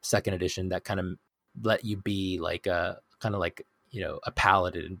for second edition that kind of let you be like a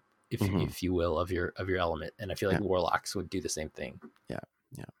paladin, if you will, of your element. And I feel like warlocks would do the same thing. Yeah.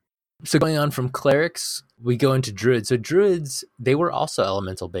 So going on from clerics, we go into druids. So druids, they were also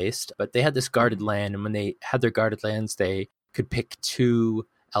elemental based, but they had this guarded land, and when they had their guarded lands, they could pick 2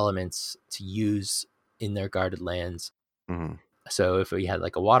 elements to use in their guarded lands. So if we had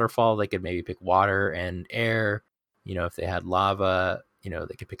like a waterfall, they could maybe pick water and air. If they had lava,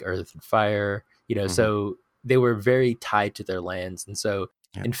 they could pick earth and fire. So they were very tied to their lands. And so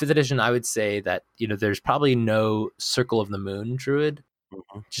Yeah. In 5th edition, I would say that, there's probably no Circle of the Moon druid,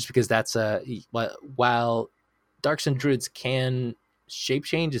 Mhm. just because that's while Dark Sun druids can shape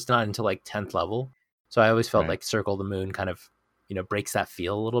change, it's not until like 10th level. So I always felt Right. like Circle of the Moon kind of, breaks that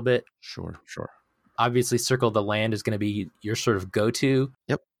feel a little bit. Sure. Sure. Obviously, Circle of the Land is going to be your sort of go-to.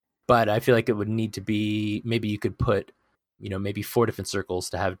 Yep. But I feel like it would need to be, maybe you could put, maybe 4 different circles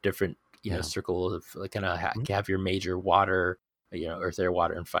to have different, Yeah. circle of like kind of Mhm. have your major water, earth, air,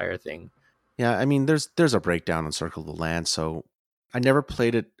 water, and fire thing. Yeah, I mean, there's a breakdown in Circle of the Land, so I never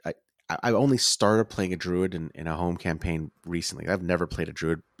played it. I only started playing a druid in a home campaign recently. I've never played a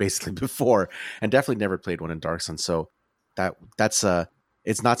druid basically before, and definitely never played one in Dark Sun. So that's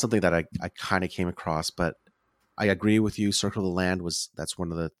it's not something that I kind of came across, but I agree with you. Circle of the Land that's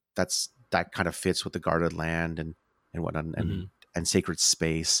one of the that kind of fits with the guarded land and whatnot Mm-hmm. and sacred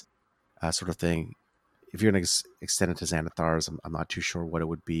space sort of thing. If you're going to extend it to Xanathars, I'm not too sure what it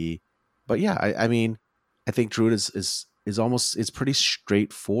would be, but yeah, I mean, I think Druid is almost it's pretty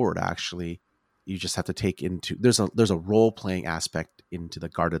straightforward actually. You just have to take into there's a role playing aspect into the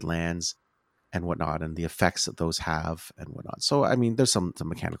guarded lands and whatnot, and the effects that those have and whatnot. So I mean, there's some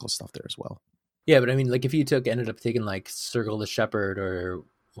mechanical stuff there as well. Yeah, but I mean, like if you ended up taking like Circle the Shepherd, or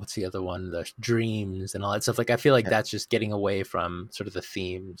what's the other one, the Dreams and all that stuff. Like I feel like Yeah. that's just getting away from sort of the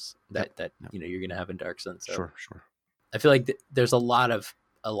themes Yep. that Yep. you're gonna have in Dark Sun. So Sure. Sure. I feel like there's a lot of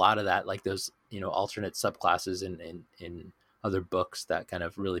that, like those alternate subclasses in other books that kind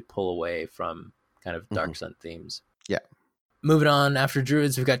of really pull away from kind of Hmm. Dark Sun themes. Yeah. Moving on, after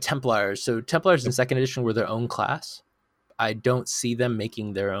Druids, we've got Templars. So Templars in Yep. 2nd edition were their own class. I don't see them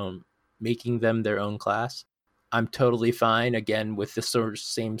making them their own class. I'm totally fine again with the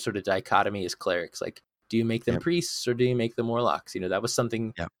same sort of dichotomy as clerics. Like, do you make them Yep. priests or do you make them warlocks? That was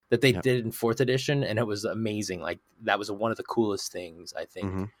something Yep. that they Yep. did in 4th edition, and it was amazing. Like, that was one of the coolest things I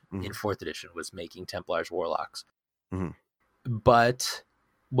think Hmm. Hmm. in 4th edition, was making Templars warlocks. Hmm. But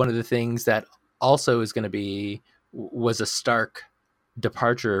one of the things that also is going to be was a stark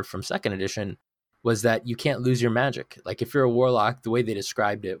departure from 2nd edition was that you can't lose your magic. Like if you're a warlock, the way they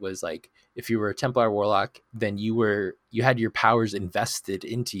described it was like if you were a Templar warlock, then you had your powers invested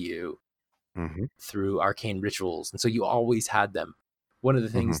into you Hmm. through arcane rituals, and so you always had them. One of the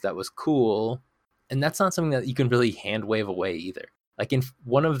Hmm. things that was cool, and that's not something that you can really hand wave away either. Like in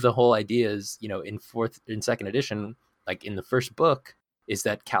one of the whole ideas, in 2nd edition, like in the first book, is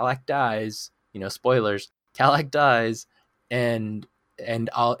that Kalak dies. Spoilers. Kalak dies, and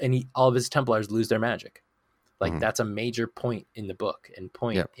all of his Templars lose their magic. Like Hmm. that's a major point in the book and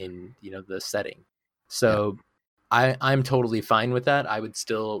point Yep. in the setting. Yep. So I'm totally fine with that. I would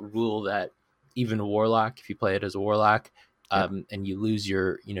still rule that even warlock, if you play it as a warlock, Yep. and you lose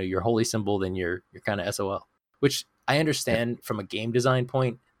your your holy symbol, then you're kind of SOL. Which I Yep. understand from a game design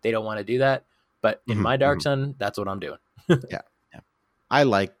point, they don't want to do that. But in Hmm. my Dark Hmm. Sun, that's what I'm doing. Yeah. Yeah. I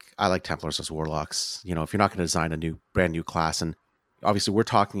like Templars as warlocks. If you're not going to design a brand new class, and obviously we're not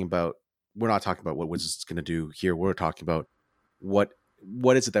talking about what Wizards going to do here. We're talking about what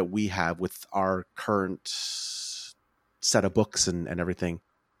is it that we have with our current set of books and everything.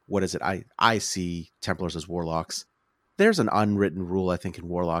 What is it? I see Templars as warlocks. There's an unwritten rule, I think, in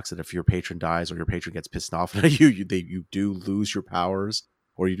warlocks that if your patron dies or your patron gets pissed off at you do lose your powers,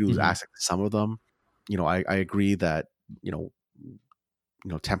 or you do lose Mhm. access to some of them. I agree that you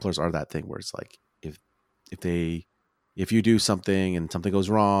know Templars are that thing where it's like if you do something and something goes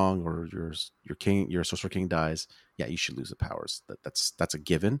wrong, or your sorcerer king dies, yeah, you should lose the powers. That's a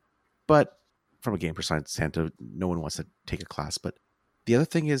given. But from a game perspective, no one wants to take a class. But the other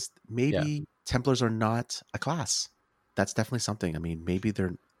thing is Yeah. maybe Templars are not a class. That's definitely something. I mean, maybe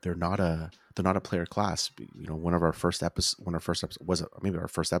they're not a player class. One of our first episodes, was maybe our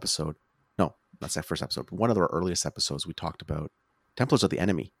first episode. No, that's that first episode. One of our earliest episodes, we talked about Templars are the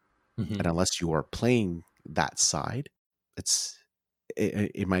enemy, Mhm. and unless you are playing that side,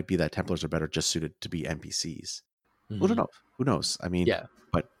 it might be that Templars are better just suited to be NPCs. Who don't Mhm. know? Who knows? I mean, Yeah.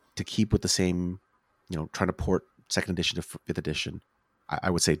 but to keep with the same, trying to port 2nd edition to 5th edition, I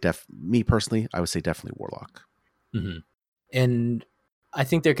would say me personally, I would say definitely warlock. Mhm. And I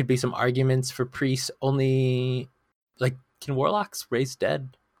think there could be some arguments for priests only. Like, can warlocks raise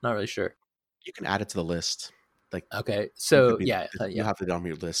dead? Not really sure. You can add it to the list. Like Okay, you could so be, yeah, you yeah. have it on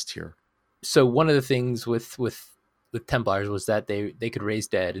your list here. So one of the things with Templars was that they could raise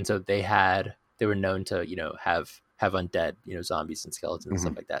dead, and so they were known to have undead, zombies and skeletons and Hmm.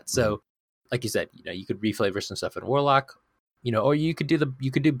 stuff like that. Hmm. So like you said, you could reflavor some stuff in warlock, or you could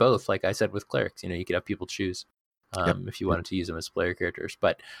do both. Like I said with clerics, you could have people choose Yep. if you Yep. wanted to use them as player characters.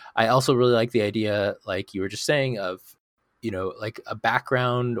 But I also really like the idea, like you were just saying, of like a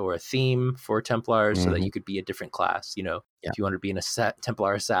background or a theme for Templars so that Mhm. you could be a different class. Yeah. If you want to be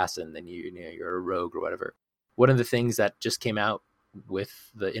Templar assassin, then you're a rogue or whatever. One of the things that just came out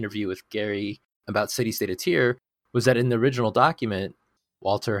with the interview with Gary about City State of Tyr was that in the original document,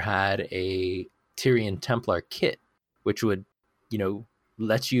 Walter had a Tyrian Templar kit, which would,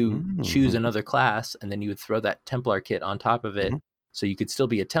 let you choose Mhm. another class, and then you would throw that Templar kit on top of it, Mhm. so you could still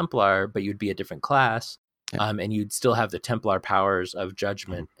be a Templar, but you'd be a different class, Yeah. and you'd still have the Templar powers of Mhm.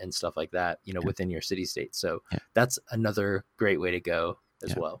 judgment and stuff like that, Yeah. within your city state. So Yeah. that's another great way to go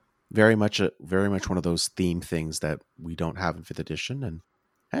as Yeah. well. Very much one of those theme things that we don't have in fifth edition,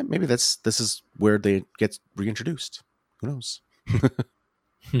 and maybe this is where they get reintroduced. Who knows?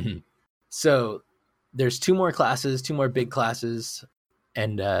 So there's two more classes, two more big classes,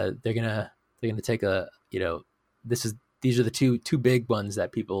 and they're gonna take a these are the two big ones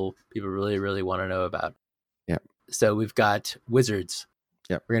that people really really want to know about. Yeah. So we've got wizards.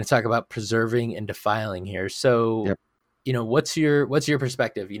 Yep. We're going to talk about preserving and defiling here. So Yep. what's your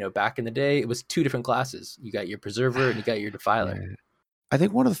perspective? Back in the day, it was two different classes. You got your preserver and you got your defiler. Yeah. I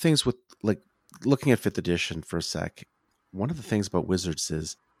think one of the things with like looking at fifth edition for a sec, one of the things about Wizards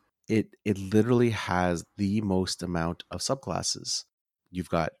is it literally has the most amount of subclasses. You've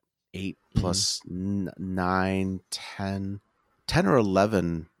got 8 Mm-hmm. plus 9, 10 or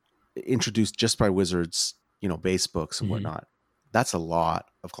 11 introduced just by Wizards, base books and Mm-hmm. whatnot. That's a lot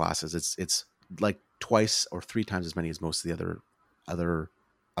of classes. It's like twice or three times as many as most of the other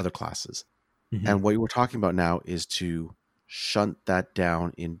classes. Mm-hmm. And what you were talking about now is to shunt that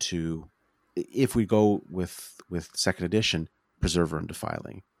down into, if we go with second edition, preserver and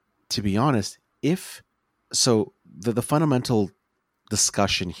defiling. To be honest, if so, the fundamental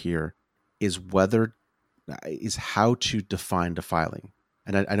discussion here is how to define defiling.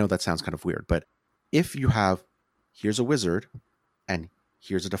 And I know that sounds kind of weird, but if you have, here's a wizard and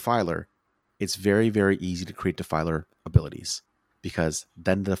here's a defiler, it's very, very easy to create defiler abilities because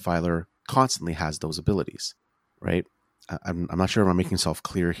then the defiler constantly has those abilities, right? I'm not sure if I'm making myself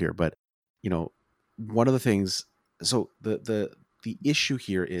clear here, but one of the things. So the issue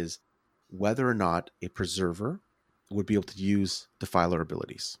here is whether or not a preserver would be able to use defiler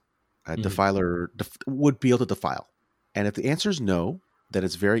abilities. A Mm-hmm. defiler would be able to defile, and if the answer is no, then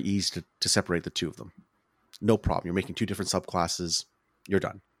it's very easy to separate the two of them. No problem. You're making two different subclasses. You're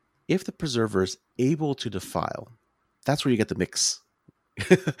done. If the preserver is able to defile, that's where you get the mix.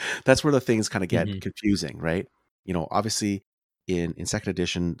 That's where the things kind of get Mm-hmm. confusing, right? Obviously in second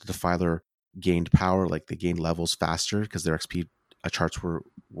edition, the defiler gained power, like they gained levels faster because their XP charts were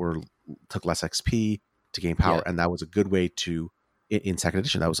took less XP to gain power, Yeah. and that was a good way to in second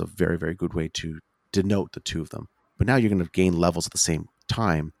edition. That was a very very good way to denote the two of them. But now you're going to gain levels at the same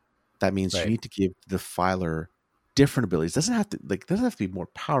time. That means you Right. need to give the defiler different abilities. It doesn't have to be more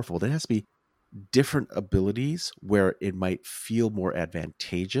powerful. It has to be different abilities where it might feel more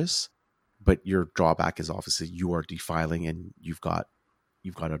advantageous, but your drawback is obviously you are defiling and you've got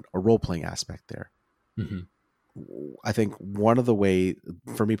a role playing aspect there. Mm-hmm. I think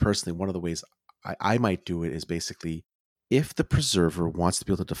for me personally, one of the ways I might do it is basically if the preserver wants to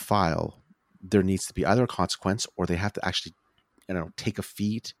be able to defile, there needs to be either a consequence or they have to actually, take a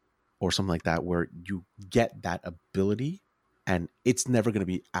feat or something like that where you get that ability, and it's never going to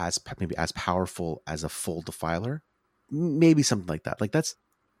be maybe as powerful as a full defiler. Maybe something like that. Like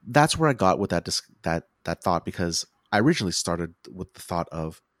that's where I got with that thought, because I originally started with the thought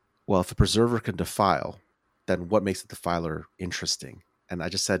of, well, if the preserver can defile, then what makes the defiler interesting? And I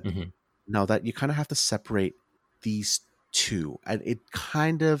just said, Mm-hmm. no, that you kind of have to separate these two, and it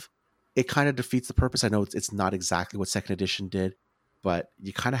kind of defeats the purpose. I know it's not exactly what second edition did, but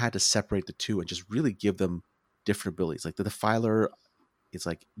you kind of had to separate the two and just really give them different abilities. Like the defiler, it's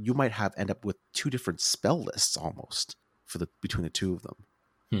like you might end up with two different spell lists almost between the two of them.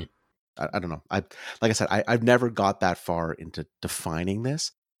 Hmm. I don't know. Like I said, I've never got that far into defining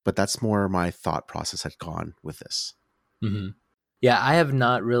this, but that's more my thought process had gone with this. Mm-hmm. Yeah, I have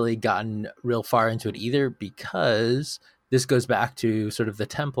not really gotten real far into it either, because this goes back to sort of the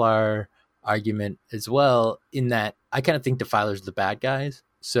Templar argument as well, in that I kind of think defilers are the bad guys.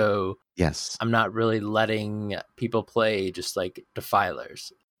 So Yes. I'm not really letting people play just like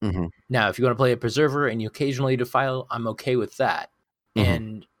defilers. Mm-hmm. Now, if you want to play a preserver and you occasionally defile, I'm okay with that. Mm-hmm.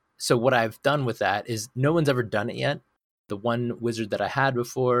 And so what I've done with that is no one's ever done it yet. The one wizard that I had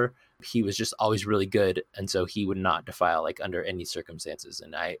before, he was just always really good, and so he would not defile like under any circumstances.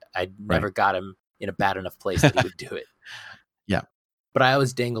 And I never Right. got him in a bad enough place that he would do it. Yeah. But I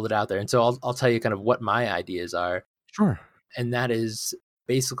always dangled it out there. And so I'll tell you kind of what my ideas are. Sure. And that is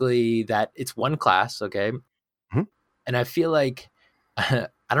basically that it's one class, okay? Mhm. And I feel like I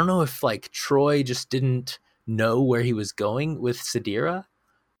don't know if like Troy just didn't know where he was going with Sadira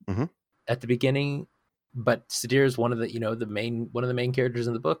Mhm. at the beginning, but Sadira is one of the one of the main characters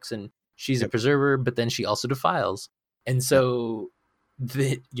in the books, and she's a Yep. preserver, but then she also defiles, and Yep. so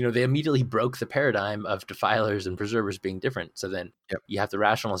they immediately broke the paradigm of defilers and preservers being different. So then Yep. you have to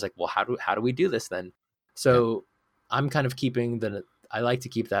rationalize like, well, how do we do this then? Yep. So I'm kind of I like to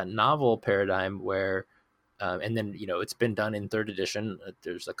keep that novel paradigm where and then it's been done in third edition.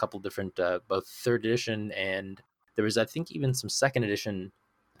 There's a couple different both third edition, and there was I think even some second edition.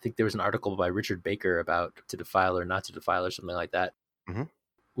 I think there was an article by Richard Baker about to defile or not to defile or something like that, Mhm.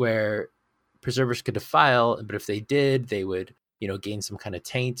 where preservers could defile, but if they did, they would gain some kind of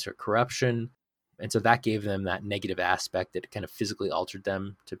taint or corruption, and so that gave them that negative aspect that kind of physically altered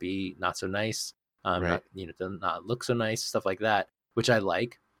them to be not so nice, Right. not to not look so nice, stuff like that, which I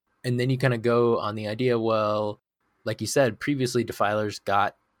like. And then you kind of go on the idea, well, like you said, previously defilers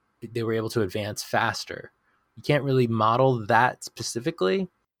they were able to advance faster. You can't really model that specifically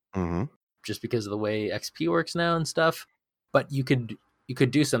Mhm. just because of the way XP works now and stuff. But you could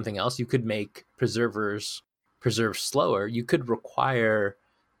do something else. You could make preservers preserve slower. You could require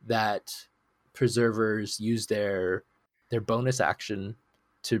that preservers use their bonus action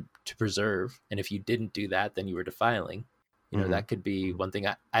to preserve. And if you didn't do that, then you were defiling. Mhm. That could be Mhm. one thing.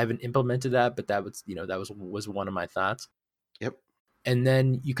 I haven't implemented that, but that was one of my thoughts. Yep. And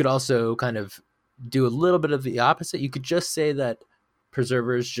then you could also kind of do a little bit of the opposite. You could just say that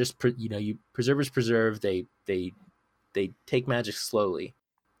preservers preservers preserve, they take magic slowly,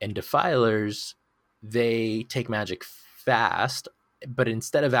 and defilers, they take magic fast, but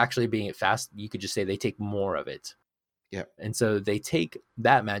instead of actually being it fast, you could just say they take more of it. Yep. And so they take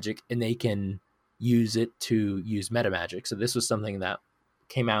that magic and they can use it to use meta magic. So this was something that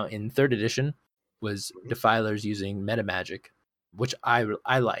came out in third edition, was Mhm. defilers using meta magic, which I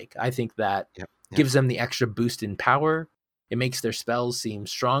like. I think that Yep. Yep. gives them the extra boost in power. It makes their spells seem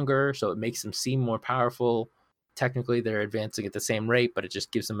stronger, so it makes them seem more powerful. Technically, they're advancing at the same rate, but it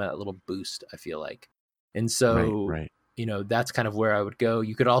just gives them that little boost, I feel like. And Right. so, Right. that's kind of where I would go.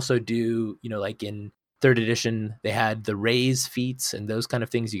 You could also do, like in third edition, they had the raise feats and those kind of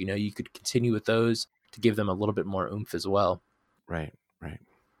things. You could continue with those to give them a little bit more oomph as well. Right. Right.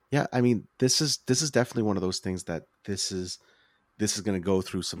 Yeah. I mean, this is definitely one of those things that this is going to go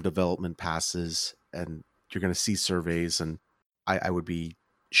through some development passes, and you're going to see surveys, and I would be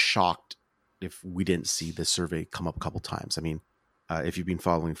shocked if we didn't see this survey come up a couple times. I mean, if you've been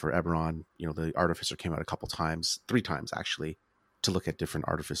following for Eberron, the artificer came out a couple times, 3 times actually, to look at different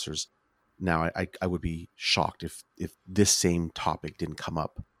artificers. Now I would be shocked if this same topic didn't come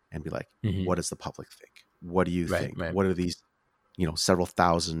up and be like, Mm-hmm. what does the public think? What do you Right, think? right. What are these several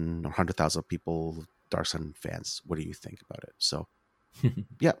thousand or 100,000 people, Dark Sun fans, what do you think about it? So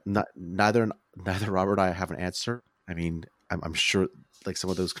yeah, neither Robert or I have an answer. I mean, I'm sure like some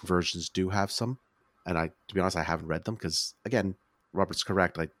of those conversions do have some, and to be honest, I haven't read them because again, Robert's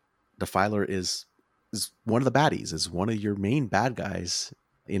correct. Like, Defiler is one of the baddies, is one of your main bad guys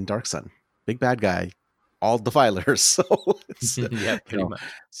in Dark Sun, big bad guy, all Defilers. So it's, Yeah, you pretty know,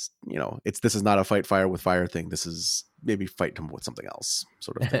 much. this is not a fight fire with fire thing. This is maybe fight him with something else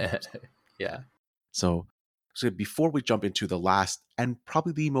sort of thing. Yeah. So before we jump into the last and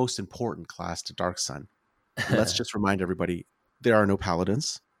probably the most important class to Dark Sun, let's just remind everybody there are no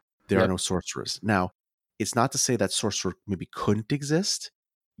paladins, there are Yep. no sorcerers. Now, it's not to say that sorcerer maybe couldn't exist.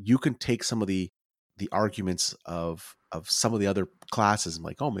 You can take some of the arguments of some of the other classes and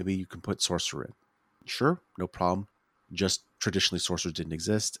like, oh, maybe you can put sorcerer in. Sure, no problem. Just traditionally sorcerers didn't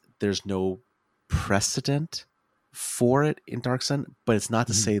exist. There's no precedent for it in Dark Sun, but it's not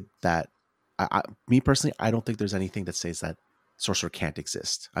to Mhm. say that me personally, I don't think there's anything that says that sorcerer can't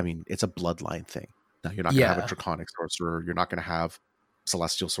exist. I mean, it's a bloodline thing. Now, you're not going to have a Yeah. draconic sorcerer. You're not going to have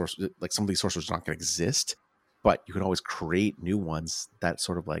celestial sorcerer. Like, some of these sorcerers are not going to exist, but you can always create new ones that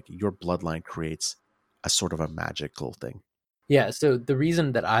sort of like your bloodline creates a sort of a magical thing. Yeah, so the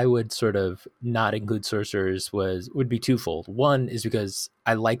reason that I would sort of not include sorcerers would be twofold. One is because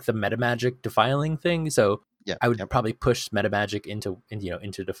I like the meta magic defiling thing, so Yeah. I would Yep. probably push meta magic into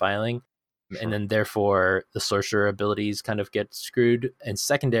defiling, and Sure. then therefore the sorcerer abilities kind of get screwed. And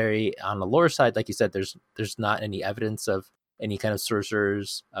secondary on the lore side, like you said, there's not any evidence of any kind of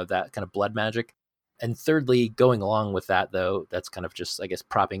sorcerers of that kind of blood magic. And thirdly, going along with that though, that's kind of just I guess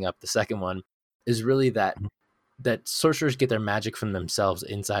propping up the second one, is really Mhm. that sorcerers get their magic from themselves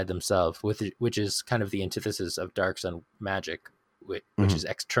inside themselves, which is kind of the antithesis of Dark Sun magic, which Mhm. is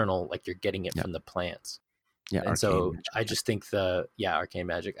external, like you're getting it Yep. from the plants. Yeah. And Arcane so magic. I Yep. just think arcane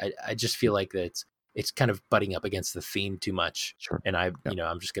magic. I just feel like that it's kind of butting up against the theme too much. Sure. And I Yeah.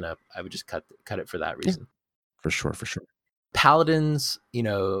 I would just cut it for that Yeah. reason. For sure. Paladins,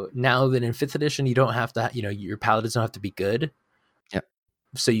 now that in 5th edition you don't have to, your paladins don't have to be good. Yeah.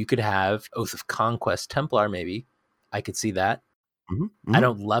 So you could have Oath of Conquest Templar, maybe. I could see that. Mm-hmm. I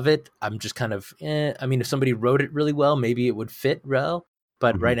don't love it. I'm just kind of, I mean, if somebody wrote it really well, maybe it would fit well.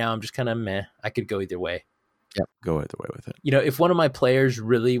 But right now I'm just kind of meh. I could go either way. Yep, go either way with it. If one of my players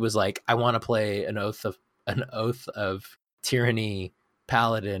really was like, I want to play an Oath of Tyranny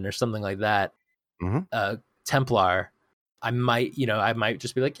Paladin or something like that, Templar, I might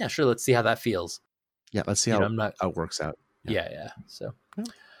just be like, yeah, sure, let's see how that feels. Yeah, let's see how it works out. Yeah. So,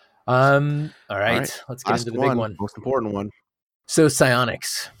 all right, let's get into the big one, most important one. So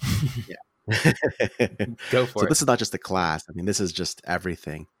psionics. Yeah. Go for it. So this is not just a class. I mean, this is just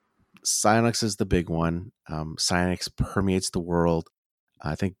everything. Psionics is the big one. Psionics permeates the world.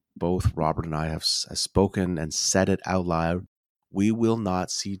 I think both Robert and I have spoken and said it out loud. We will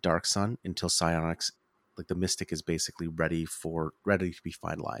not see Dark Sun until Psionics, like the Mystic, is basically ready to be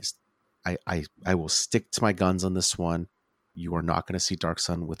finalized. I will stick to my guns on this one. You are not going to see Dark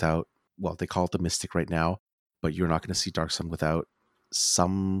Sun without, well, they call it the Mystic right now, but you're not going to see Dark Sun without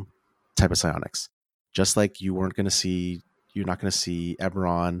some type of psionics. Just like you're not going to see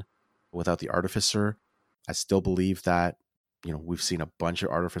Eberron without the Artificer. I still believe that, we've seen a bunch of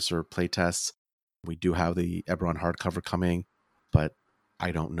Artificer playtests. We do have the Eberron hardcover coming, but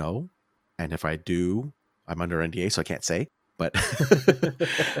I don't know. And if I do, I'm under NDA, so I can't say. But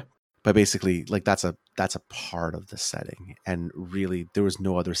but basically, like that's a part of the setting. And really, there was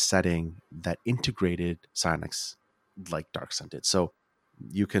no other setting that integrated psionics like Dark Sun did. So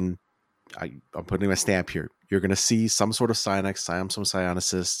you can, I'm putting my stamp here. You're going to see some sort of psionics, some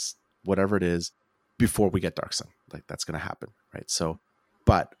psionicists, whatever it is, before we get Dark Sun. Like that's going to happen, right? So,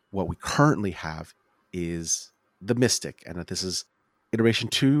 but what we currently have is the Mystic, and this is iteration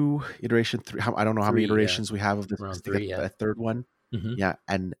 2, iteration 3. I don't know how many iterations we have of this. Around 3, that third one. Mm-hmm. Yeah,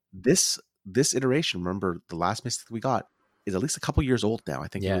 and this iteration, remember the last Mystic we got is at least a couple years old now. I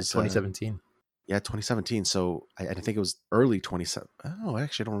think it was 2017. 2017. So I think it was early 27. Oh,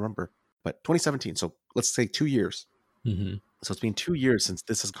 actually, I don't remember, but 2017. So let's say 2 years. Mm-hmm. So it's been 2 years since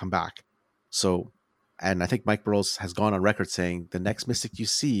this has come back. So, and I think Mike Burrows has gone on record saying the next Mystic you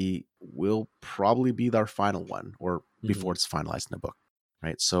see will probably be our final one, or before it's finalized in the book,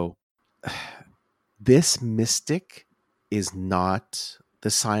 right? So this Mystic is not, the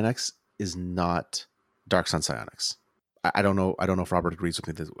Psionics is not Dark Sun Psionics. I don't know if Robert agrees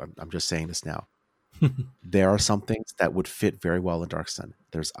with me. I'm just saying this now. There are some things that would fit very well in Dark Sun.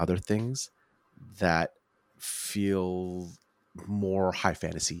 There's other things that feel more high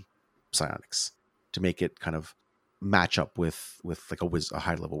fantasy psionics to make it kind of match up with like a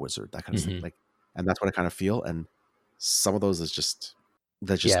high level wizard, that kind of thing. Like, and that's what I kind of feel. And some of those is just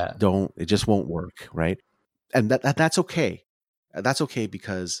it just won't work, right? And that's okay. That's okay,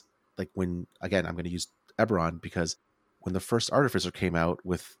 because like when, again, I'm going to use Eberron, because when the first Artificer came out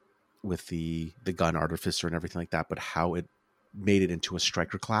with the gun Artificer and everything like that, but how it made it into a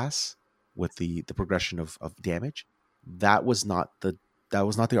striker class with the progression of damage, that was not the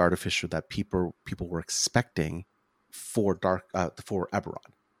Artificer that people were expecting for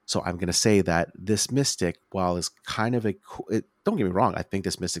Eberron. So I'm going to say that this Mystic, while is kind of don't get me wrong, I think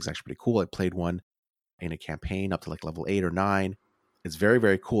this Mystic's actually pretty cool. I played one in a campaign up to like level 8 or 9. It's very,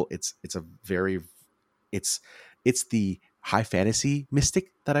 very cool. It's the high fantasy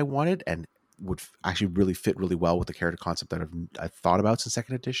Mystic that I wanted, and would actually really fit really well with the character concept that I've thought about since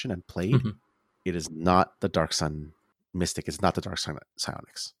 2nd edition and played. Mm-hmm. It is not the Dark Sun Mystic. It's not the Dark Sun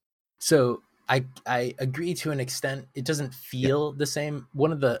Psionics. So I agree to an extent. It doesn't feel the same.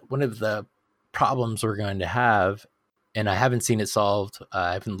 One of the problems we're going to have, and I haven't seen it solved,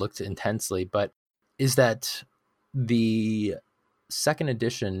 I haven't looked intensely, but is that the 2nd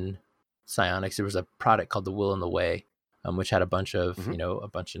edition Psionics, there was a product called The Will and the Way, which had a bunch of a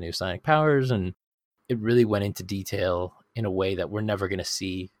bunch of new psionic powers, and it really went into detail in a way that we're never going to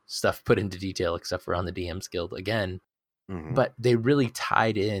see stuff put into detail except for on the DM's Guild again. Mm-hmm. But they really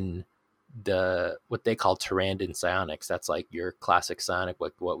tied in what they call Tyrandin Psionics. That's like your classic psionic,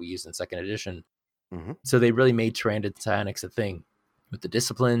 what we use in 2nd edition. Mm-hmm. So they really made Tyrandin Psionics a thing with the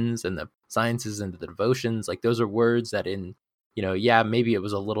disciplines and the sciences and the devotions. Like those are words that in, maybe it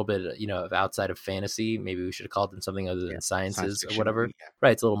was a little bit, of outside of fantasy. Maybe we should have called them something other than sciences or whatever. Yeah.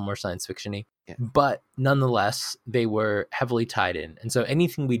 Right. It's a little more science fiction-y. Yeah. But nonetheless, they were heavily tied in. And so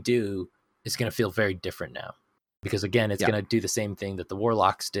anything we do is going to feel very different now. Because again, it's going to do the same thing that the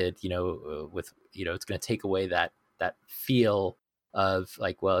Warlocks did, with, it's going to take away that feel of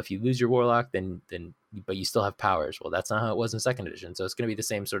like, well, if you lose your warlock, then but you still have powers. Well, that's not how it was in second edition. So it's going to be the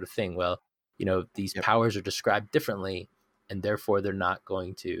same sort of thing. Well, these Yep. powers are described differently, and therefore they're not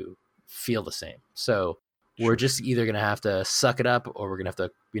going to feel the same. So we're Sure. just either going to have to suck it up, or we're going to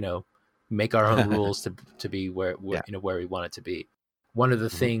have to, make our own rules to be where Yeah. where we want it to be. One of the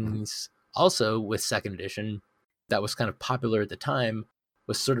things also with second edition that was kind of popular at the time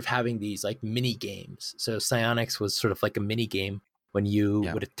was sort of having these like mini games. So psionics was sort of like a mini game when you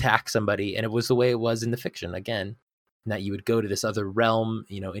would attack somebody, and it was the way it was in the fiction again, that you would go to this other realm,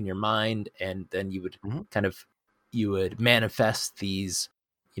 in your mind, and then you would you would manifest these,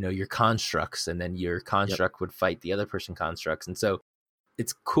 your constructs, and then your construct would fight the other person constructs. And so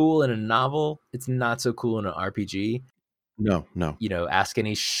it's cool in a novel. It's not so cool in an RPG. No. Ask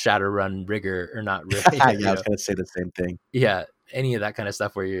any Shadowrun rigger, or not really. Yeah, I was going to say the same thing. Yeah, any of that kind of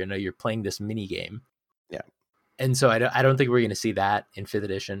stuff where you're playing this mini game. Yeah. And so I don't think we're going to see that in 5th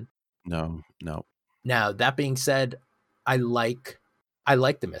edition. No. Now, that being said, I like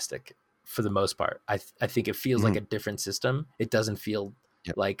the Mystic for the most part. I think it feels like a different system. It doesn't feel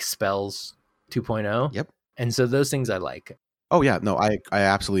like Spells 2.0. Yep. And so those things I like. Oh yeah, no, I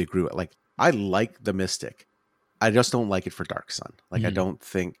absolutely agree. Like, I like the Mystic. I just don't like it for Dark Sun. Like, I don't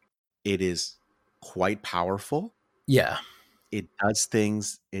think it is quite powerful. Yeah. It does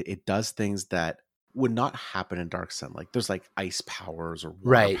things. It does things that would not happen in Dark Sun. Like, there's like ice powers or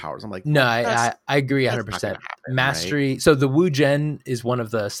water powers. I'm like, no, I agree 100%. Mastery. Right? So the Wu Gen is one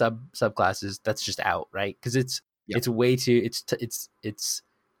of the subclasses that's just out, right? Because it's way too it's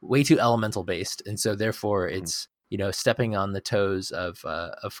way too elemental based, and so therefore it's stepping on the toes of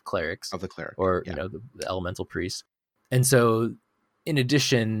clerics, of the cleric, or the elemental priest. And so in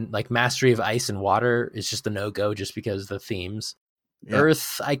addition, like mastery of ice and water is just a no-go, just because the themes.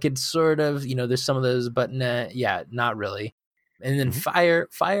 Earth, I could sort of, there's some of those, but not really. And then fire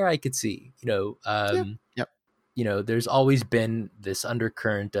I could see, there's always been this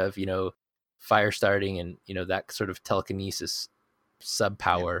undercurrent of, fire starting and, that sort of telekinesis sub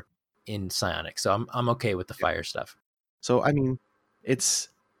power in psionic. So I'm okay with the fire stuff. So, I mean, it's,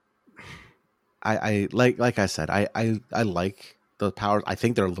 I like I said, I like the powers. I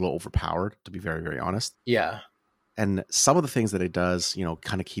think they're a little overpowered, to be very, very honest. Yeah. And some of the things that it does,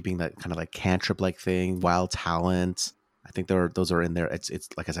 kind of keeping that kind of like cantrip like thing, wild talent. I think those are in there. It's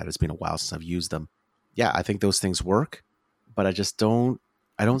like I said, it's been a while since I've used them. Yeah, I think those things work, but I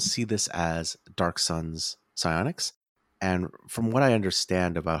don't see this as Dark Sun's psionics. And from what I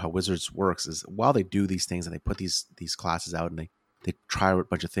understand about how Wizards works is, while they do these things and they put these classes out and they try a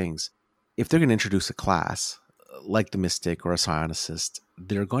bunch of things, if they're going to introduce a class like the Mystic or a Psionicist,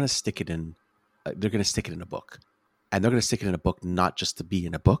 they're going to stick it in. They're going to stick it in a book. And they're going to stick it in a book not just to be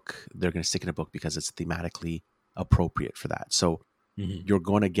in a book. They're going to stick it in a book because it's thematically appropriate for that. So you're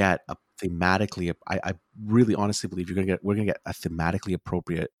going to get a thematically. I really honestly believe we're going to get a thematically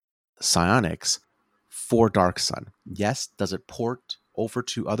appropriate psionics for Dark Sun. Yes, does it port over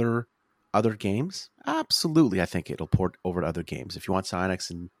to other games? Absolutely, I think it'll port over to other games. If you want psionics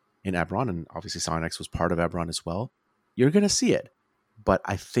in Eberron, and obviously psionics was part of Eberron as well, you're going to see it. But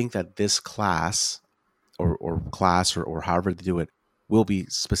I think that this class or class or however they do it will be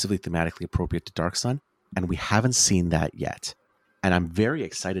specifically thematically appropriate to Dark Sun, and we haven't seen that yet. And I'm very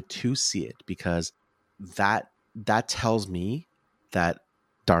excited to see it, because that tells me that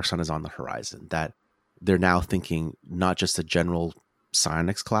Dark Sun is on the horizon, that they're now thinking not just a general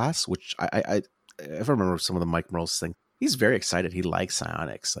psionics class, which I if I remember some of the Mike Merles thing, he's very excited. He likes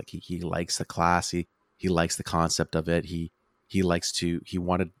psionics. Like he likes the class. He likes the concept of it. He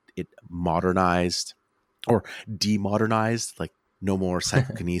wanted it modernized or demodernized, like no more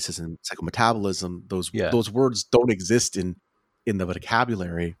psychokinesis and psychometabolism. Those words don't exist in the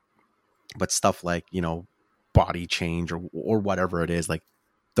vocabulary, but stuff like, body change or whatever it is, like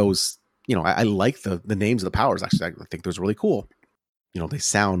those, I like the names of the powers. Actually, I think those are really cool. They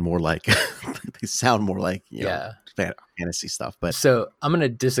sound more like fantasy stuff. But so I'm going to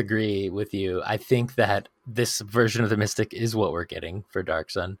disagree with you. I think that this version of the Mystic is what we're getting for Dark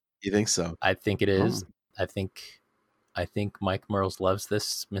Sun. You think so? I think it is. I think Mike Merles loves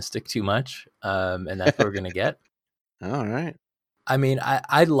this Mystic too much, and that's what we're going to get. All right. I mean,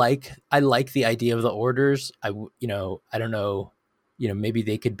 I like the idea of the orders. I don't know, maybe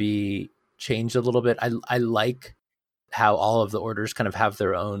they could be changed a little bit. I like how all of the orders kind of have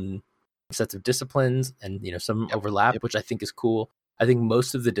their own sets of disciplines, and some overlap, which I think is cool. I think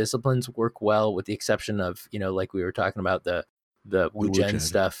most of the disciplines work well, with the exception of like we were talking about the Wu Gen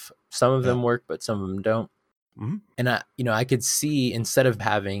stuff. Some of them work, but some of them don't. And I could see, instead of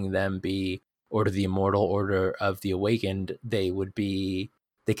having them be Order of the Immortal, Order of the Awakened, they could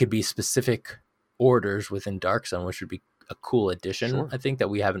be specific orders within Dark Sun, which would be a cool addition. Sure. I think that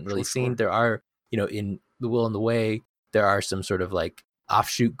we haven't really seen. Sure. There are, in The Will and the Way, there are some sort of like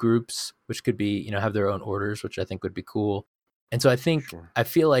offshoot groups which could be, have their own orders, which I think would be cool. And so I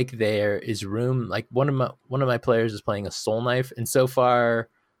feel like there is room. Like one of my players is playing a Soul Knife, and so far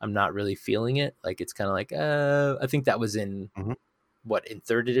I'm not really feeling it. Like it's kind of like I think that was in in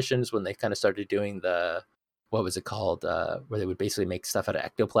third editions when they kind of started doing the, what was it called, where they would basically make stuff out of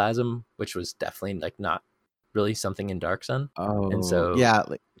ectoplasm, which was definitely like not really something in Dark Sun. And so yeah,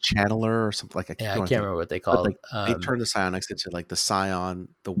 like Channeler or something like that. Yeah, I can't remember what they called. Like they turned the psionics into like the Scion,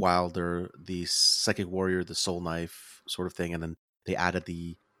 the Wilder, the Psychic Warrior, the Soul Knife sort of thing, and then they added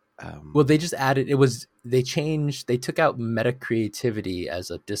the. Well, they just added. They took out meta creativity as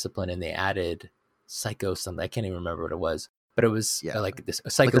a discipline, and they added psycho something. I can't even remember what it was, but it was like this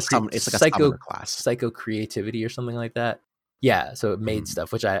psycho. It's like a psycho class, psycho creativity or something like that. Yeah, so it made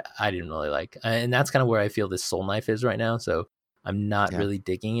stuff which I didn't really like, and that's kind of where I feel this Soul Knife is right now. So I'm not really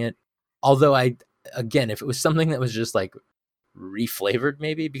digging it. Although if it was something that was just like reflavored,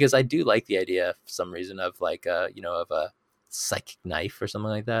 maybe, because I do like the idea for some reason of like of a psychic knife or something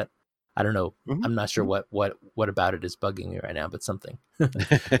like that. I don't know. I'm not sure what about it is bugging me right now, but something.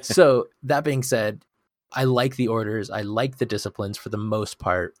 So that being said, I like the orders. I like the disciplines for the most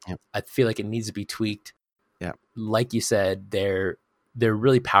part. I feel like it needs to be tweaked. Yeah, like you said, they're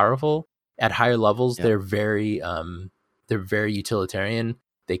really powerful at higher levels. They're very utilitarian.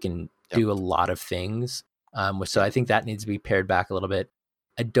 They can do a lot of things. So I think that needs to be pared back a little bit.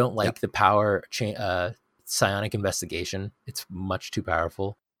 I don't like the power psionic investigation. It's much too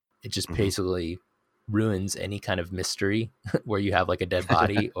powerful. It just basically ruins any kind of mystery where you have like a dead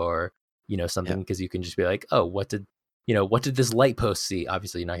body or something, because you can just be like, oh, what did this light post see?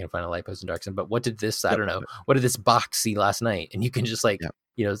 Obviously you're not going to find a light post in Dark Sun, but what did this, I don't know, what did this box see last night? And you can just like,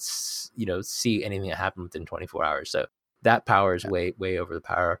 see anything that happened within 24 hours. So that power is way, way over the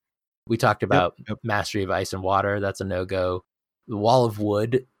power. We talked about Mastery of Ice and Water. That's a no-go. The Wall of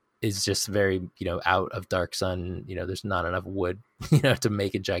Wood is just very, out of Dark Sun. There's not enough wood, to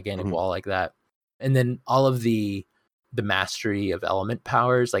make a gigantic wall like that. And then all of the mastery of element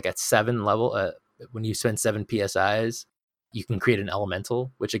powers, like at 7 level, when you spend 7 PSIs, you can create an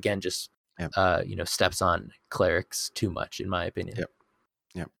elemental, which again just steps on clerics too much, in my opinion.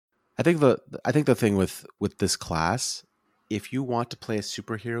 Yep. I think the thing with this class, if you want to play a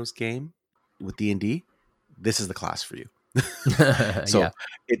superheroes game with D&D, this is the class for you. So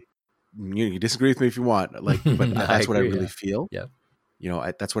you disagree with me if you want, like, but that's what I really feel. Yeah.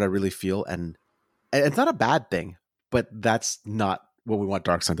 That's what I really feel, and it's not a bad thing, but that's not what we want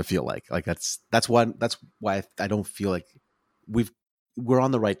Dark Sun to feel like. Like that's why I don't feel like we're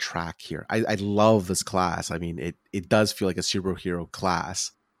on the right track here. I love this class. I mean, it does feel like a superhero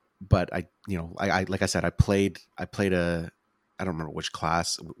class, but I like I said, I played I don't remember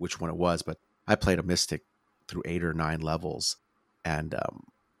which one it was, but I played a Mystic through 8 or 9 levels, and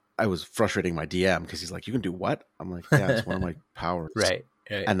I was frustrating my DM because he's like, "You can do what?" I'm like, "Yeah, it's one of my powers." Right.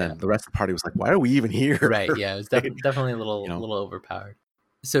 And then the rest of the party was like, "Why are we even here?" Right. Yeah, it was definitely a little overpowered.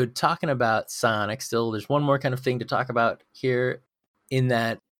 So talking about psionics, still, there's one more kind of thing to talk about here. In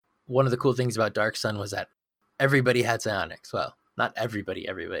that, one of the cool things about Dark Sun was that everybody had psionics. Well, not everybody,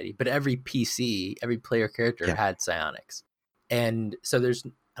 but every PC, every player character had psionics. And so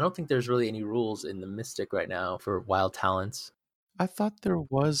I don't think there's really any rules in the Mystic right now for wild talents. I thought there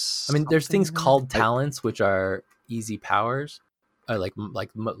was. I mean, there's things called talents, which are easy powers, or like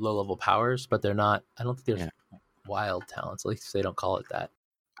low level powers, but they're not. I don't think there's wild talents. At least they don't call it that.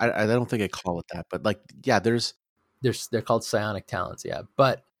 I don't think I call it that, but like, they're called psionic talents. Yeah,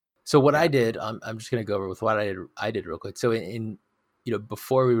 but so what I did, I'm just gonna go over with what I did real quick. So in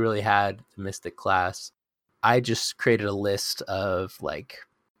before we really had the Mystic class, I just created a list of like,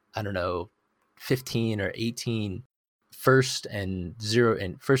 I don't know, 15 or 18 first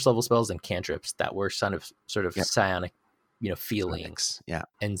level spells and cantrips that were sort of psionic, feelings. Yeah.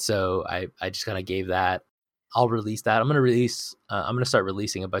 And so I just kind of gave that. I'll release that. I'm going to start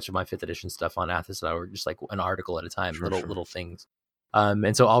releasing a bunch of my 5th edition stuff on Athos Hour, just like an article at a time, little things.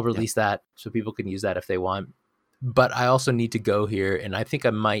 And so I'll release that so people can use that if they want. But I also need to go here, and I think I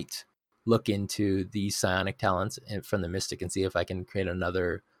might look into the psionic talents from the Mystic and see if I can create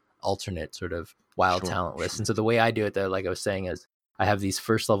another alternate sort of wild talent list. And so the way I do it, though, like I was saying, is I have these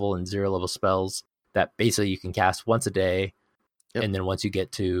 1st level and 0 level spells that basically you can cast once a day. And then once you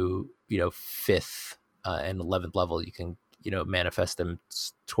get to 5th and 11th level, you can manifest them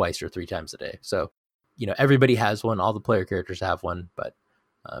twice or 3 times a day. So everybody has one, all the player characters have one, but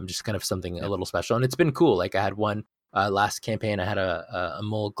Just kind of something a little special. And it's been cool. Like I had one last campaign, I had a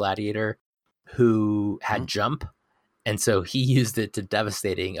mole gladiator who had jump. And so he used it to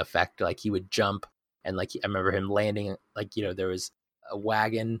devastating effect. Like he would jump and like, I remember him landing, like, there was a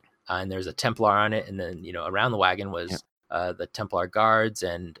wagon and there's a Templar on it. And then, around the wagon was the Templar guards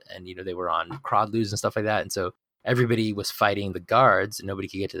and, they were on Crodloos and stuff like that. And so everybody was fighting the guards and nobody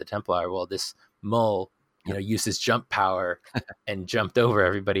could get to the Templar. Well, this mole, used his jump power and jumped over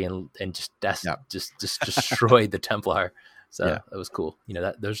everybody and just destroyed the Templar. So that was cool.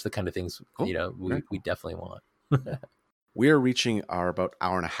 Those are the kind of things, cool. We definitely want. We are reaching our about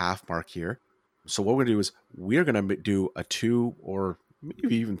hour and a half mark here. So what we're going to do is we're going to do a 2 or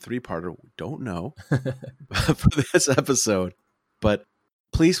maybe even 3-parter. We don't know for this episode, but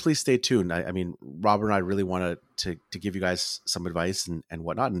please stay tuned. I mean, Robert and I really wanted to give you guys some advice and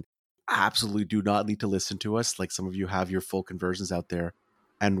whatnot, and absolutely do not need to listen to us. Like some of you have your full conversions out there,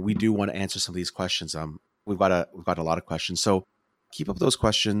 and we do want to answer some of these questions. We've got a lot of questions, so keep up those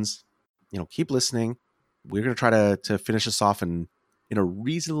questions. Keep listening. We're going to try to finish this off in a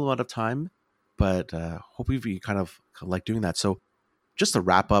reasonable amount of time, but hopefully we kind of like doing that. So just to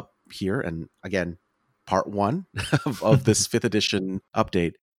wrap up here, and again, part 1 of this 5th edition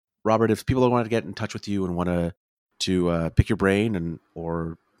update. Robert, if people want to get in touch with you and want to pick your brain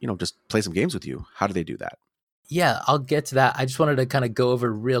or just play some games with you, how do they do that? Yeah, I'll get to that. I just wanted to kind of go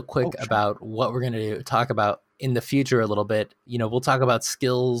over real quick about what we're going to talk about in the future a little bit. We'll talk about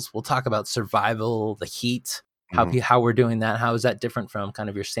skills. We'll talk about survival, the heat, how we're doing that. How is that different from kind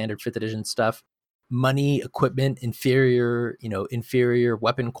of your standard 5th edition stuff? Money, equipment, inferior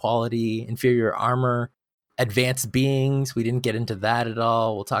weapon quality, inferior armor, advanced beings. We didn't get into that at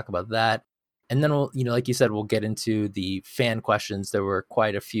all. We'll talk about that. And then we'll, like you said, we'll get into the fan questions. There were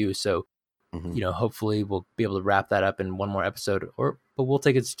quite a few. So, hopefully we'll be able to wrap that up in one more episode, but we'll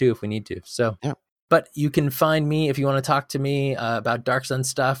take it to 2 if we need to. So, But you can find me if you want to talk to me about Dark Sun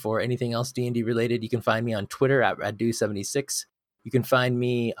stuff or anything else D&D related. You can find me on Twitter at Radu76. You can find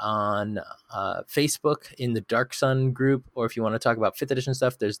me on Facebook in the Dark Sun group, or if you want to talk about 5th edition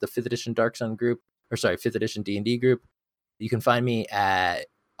stuff, there's the 5th edition Dark Sun group, 5th edition D&D group. You can find me at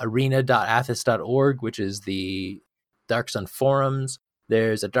arena.athos.org, which is the Dark Sun forums.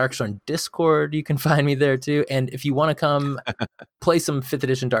 There's a Dark Sun Discord. You can find me there too. And if you want to come play some 5th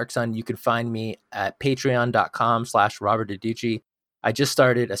edition Dark Sun, you can find me at patreon.com/RobertDiducci. I just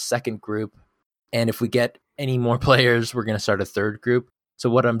started a 2nd group. And if we get any more players, we're going to start a 3rd group. So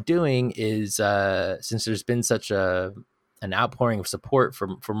what I'm doing is, since there's been such an outpouring of support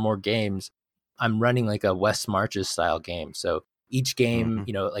for more games, I'm running like a West Marches style game. So each game,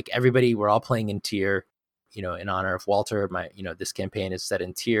 like everybody, we're all playing in tier, in honor of Walter. This campaign is set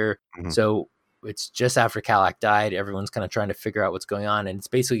in tier. So it's just after Kalak died. Everyone's kind of trying to figure out what's going on. And it's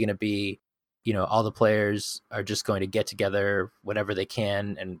basically going to be, all the players are just going to get together whenever they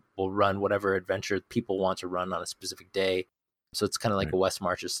can and we'll run whatever adventure people want to run on a specific day. So it's kind of like a West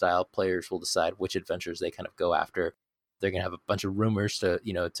Marches style. Players will decide which adventures they kind of go after. They're going to have a bunch of rumors to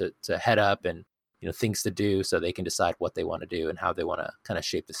head up and, things to do so they can decide what they want to do and how they want to kind of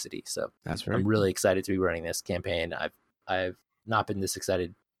shape the city. So I'm really excited to be running this campaign. I've not been this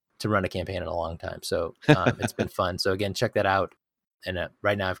excited to run a campaign in a long time. So it's been fun. So again, check that out. And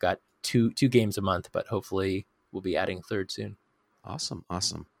right now I've got two games a month, but hopefully we'll be adding a 3rd soon. Awesome.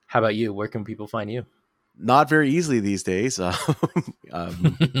 How about you? Where can people find you? Not very easily these days. I'm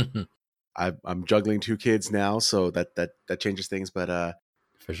juggling 2 kids now, so that changes things. But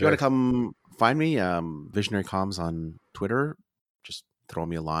for sure, you want to come find me, Visionary Comms on Twitter. Just throw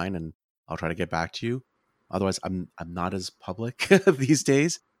me a line, and I'll try to get back to you. Otherwise, I'm not as public these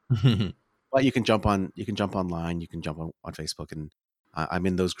days. But you can jump online. You can jump on Facebook, and I'm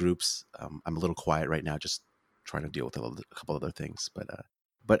in those groups. I'm a little quiet right now, just trying to deal with a couple other things.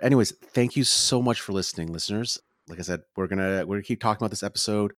 But anyways, thank you so much for listening, listeners. Like I said, we're gonna keep talking about this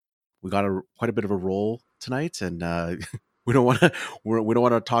episode. We got quite a bit of a roll tonight, and we don't want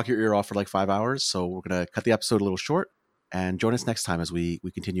to talk your ear off for like 5 hours. So we're gonna cut the episode a little short, and join us next time as we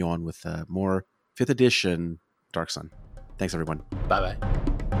continue on with more 5th edition Dark Sun. Thanks, everyone. Bye bye.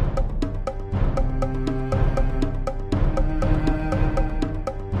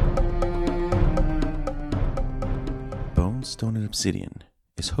 Stone and Obsidian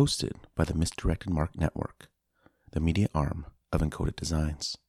is hosted by the Misdirected Mark Network, the media arm of Encoded Designs.